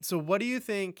 So what do you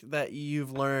think that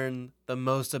you've learned the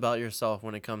most about yourself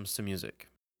when it comes to music?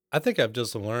 I think I've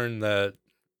just learned that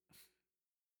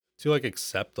to like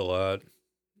accept a lot,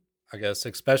 I guess,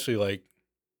 especially like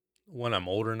when I'm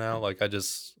older now, like I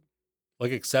just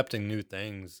like accepting new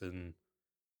things. And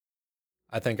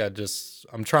I think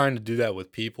I'm trying to do that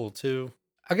with people too.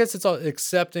 I guess it's all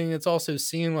accepting. It's also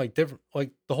seeing like different,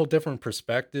 like the whole different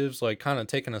perspectives, like kind of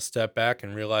taking a step back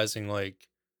and realizing like,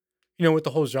 with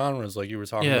the whole genres, like you were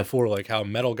talking Yeah. before, like how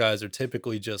metal guys are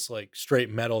typically just like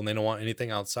straight metal and they don't want anything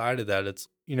outside of that. It's,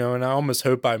 and I almost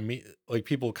hope like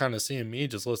people kind of seeing me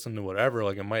just listen to whatever,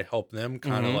 like it might help them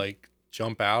kind of Mhm. like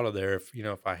jump out of there.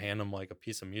 If I hand them like a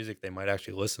piece of music, they might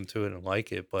actually listen to it and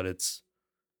like it. But it's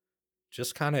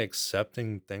just kind of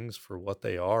accepting things for what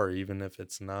they are, even if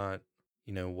it's not,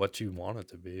 what you want it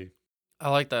to be. I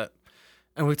like that.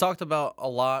 And we talked about a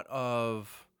lot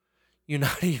of you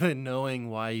not even knowing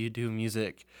why you do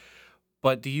music.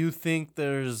 But do you think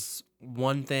there's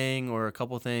one thing or a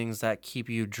couple things that keep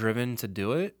you driven to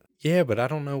do it? Yeah, but I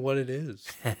don't know what it is.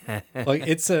 Like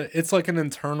it's like an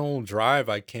internal drive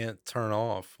I can't turn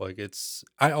off. Like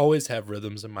I always have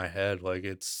rhythms in my head. Like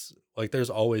it's like there's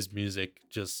always music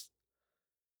just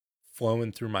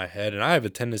flowing through my head, and I have a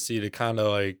tendency to kind of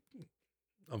like,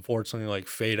 unfortunately, like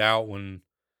fade out when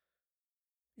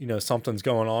something's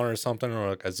going on or something, or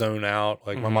like I zone out.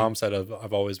 Like my Mhm. mom said,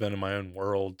 I've always been in my own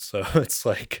world, so it's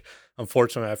like,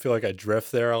 unfortunately, I feel like I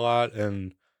drift there a lot.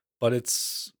 But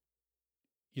it's,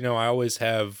 I always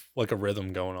have like a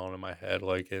rhythm going on in my head,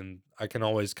 like, and I can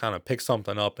always kind of pick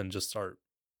something up and just start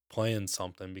playing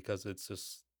something because it's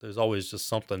just there's always just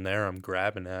something there I'm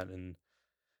grabbing at,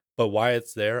 but why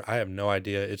it's there, I have no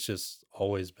idea. It's just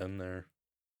always been there.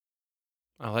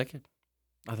 I like it.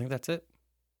 I think that's it.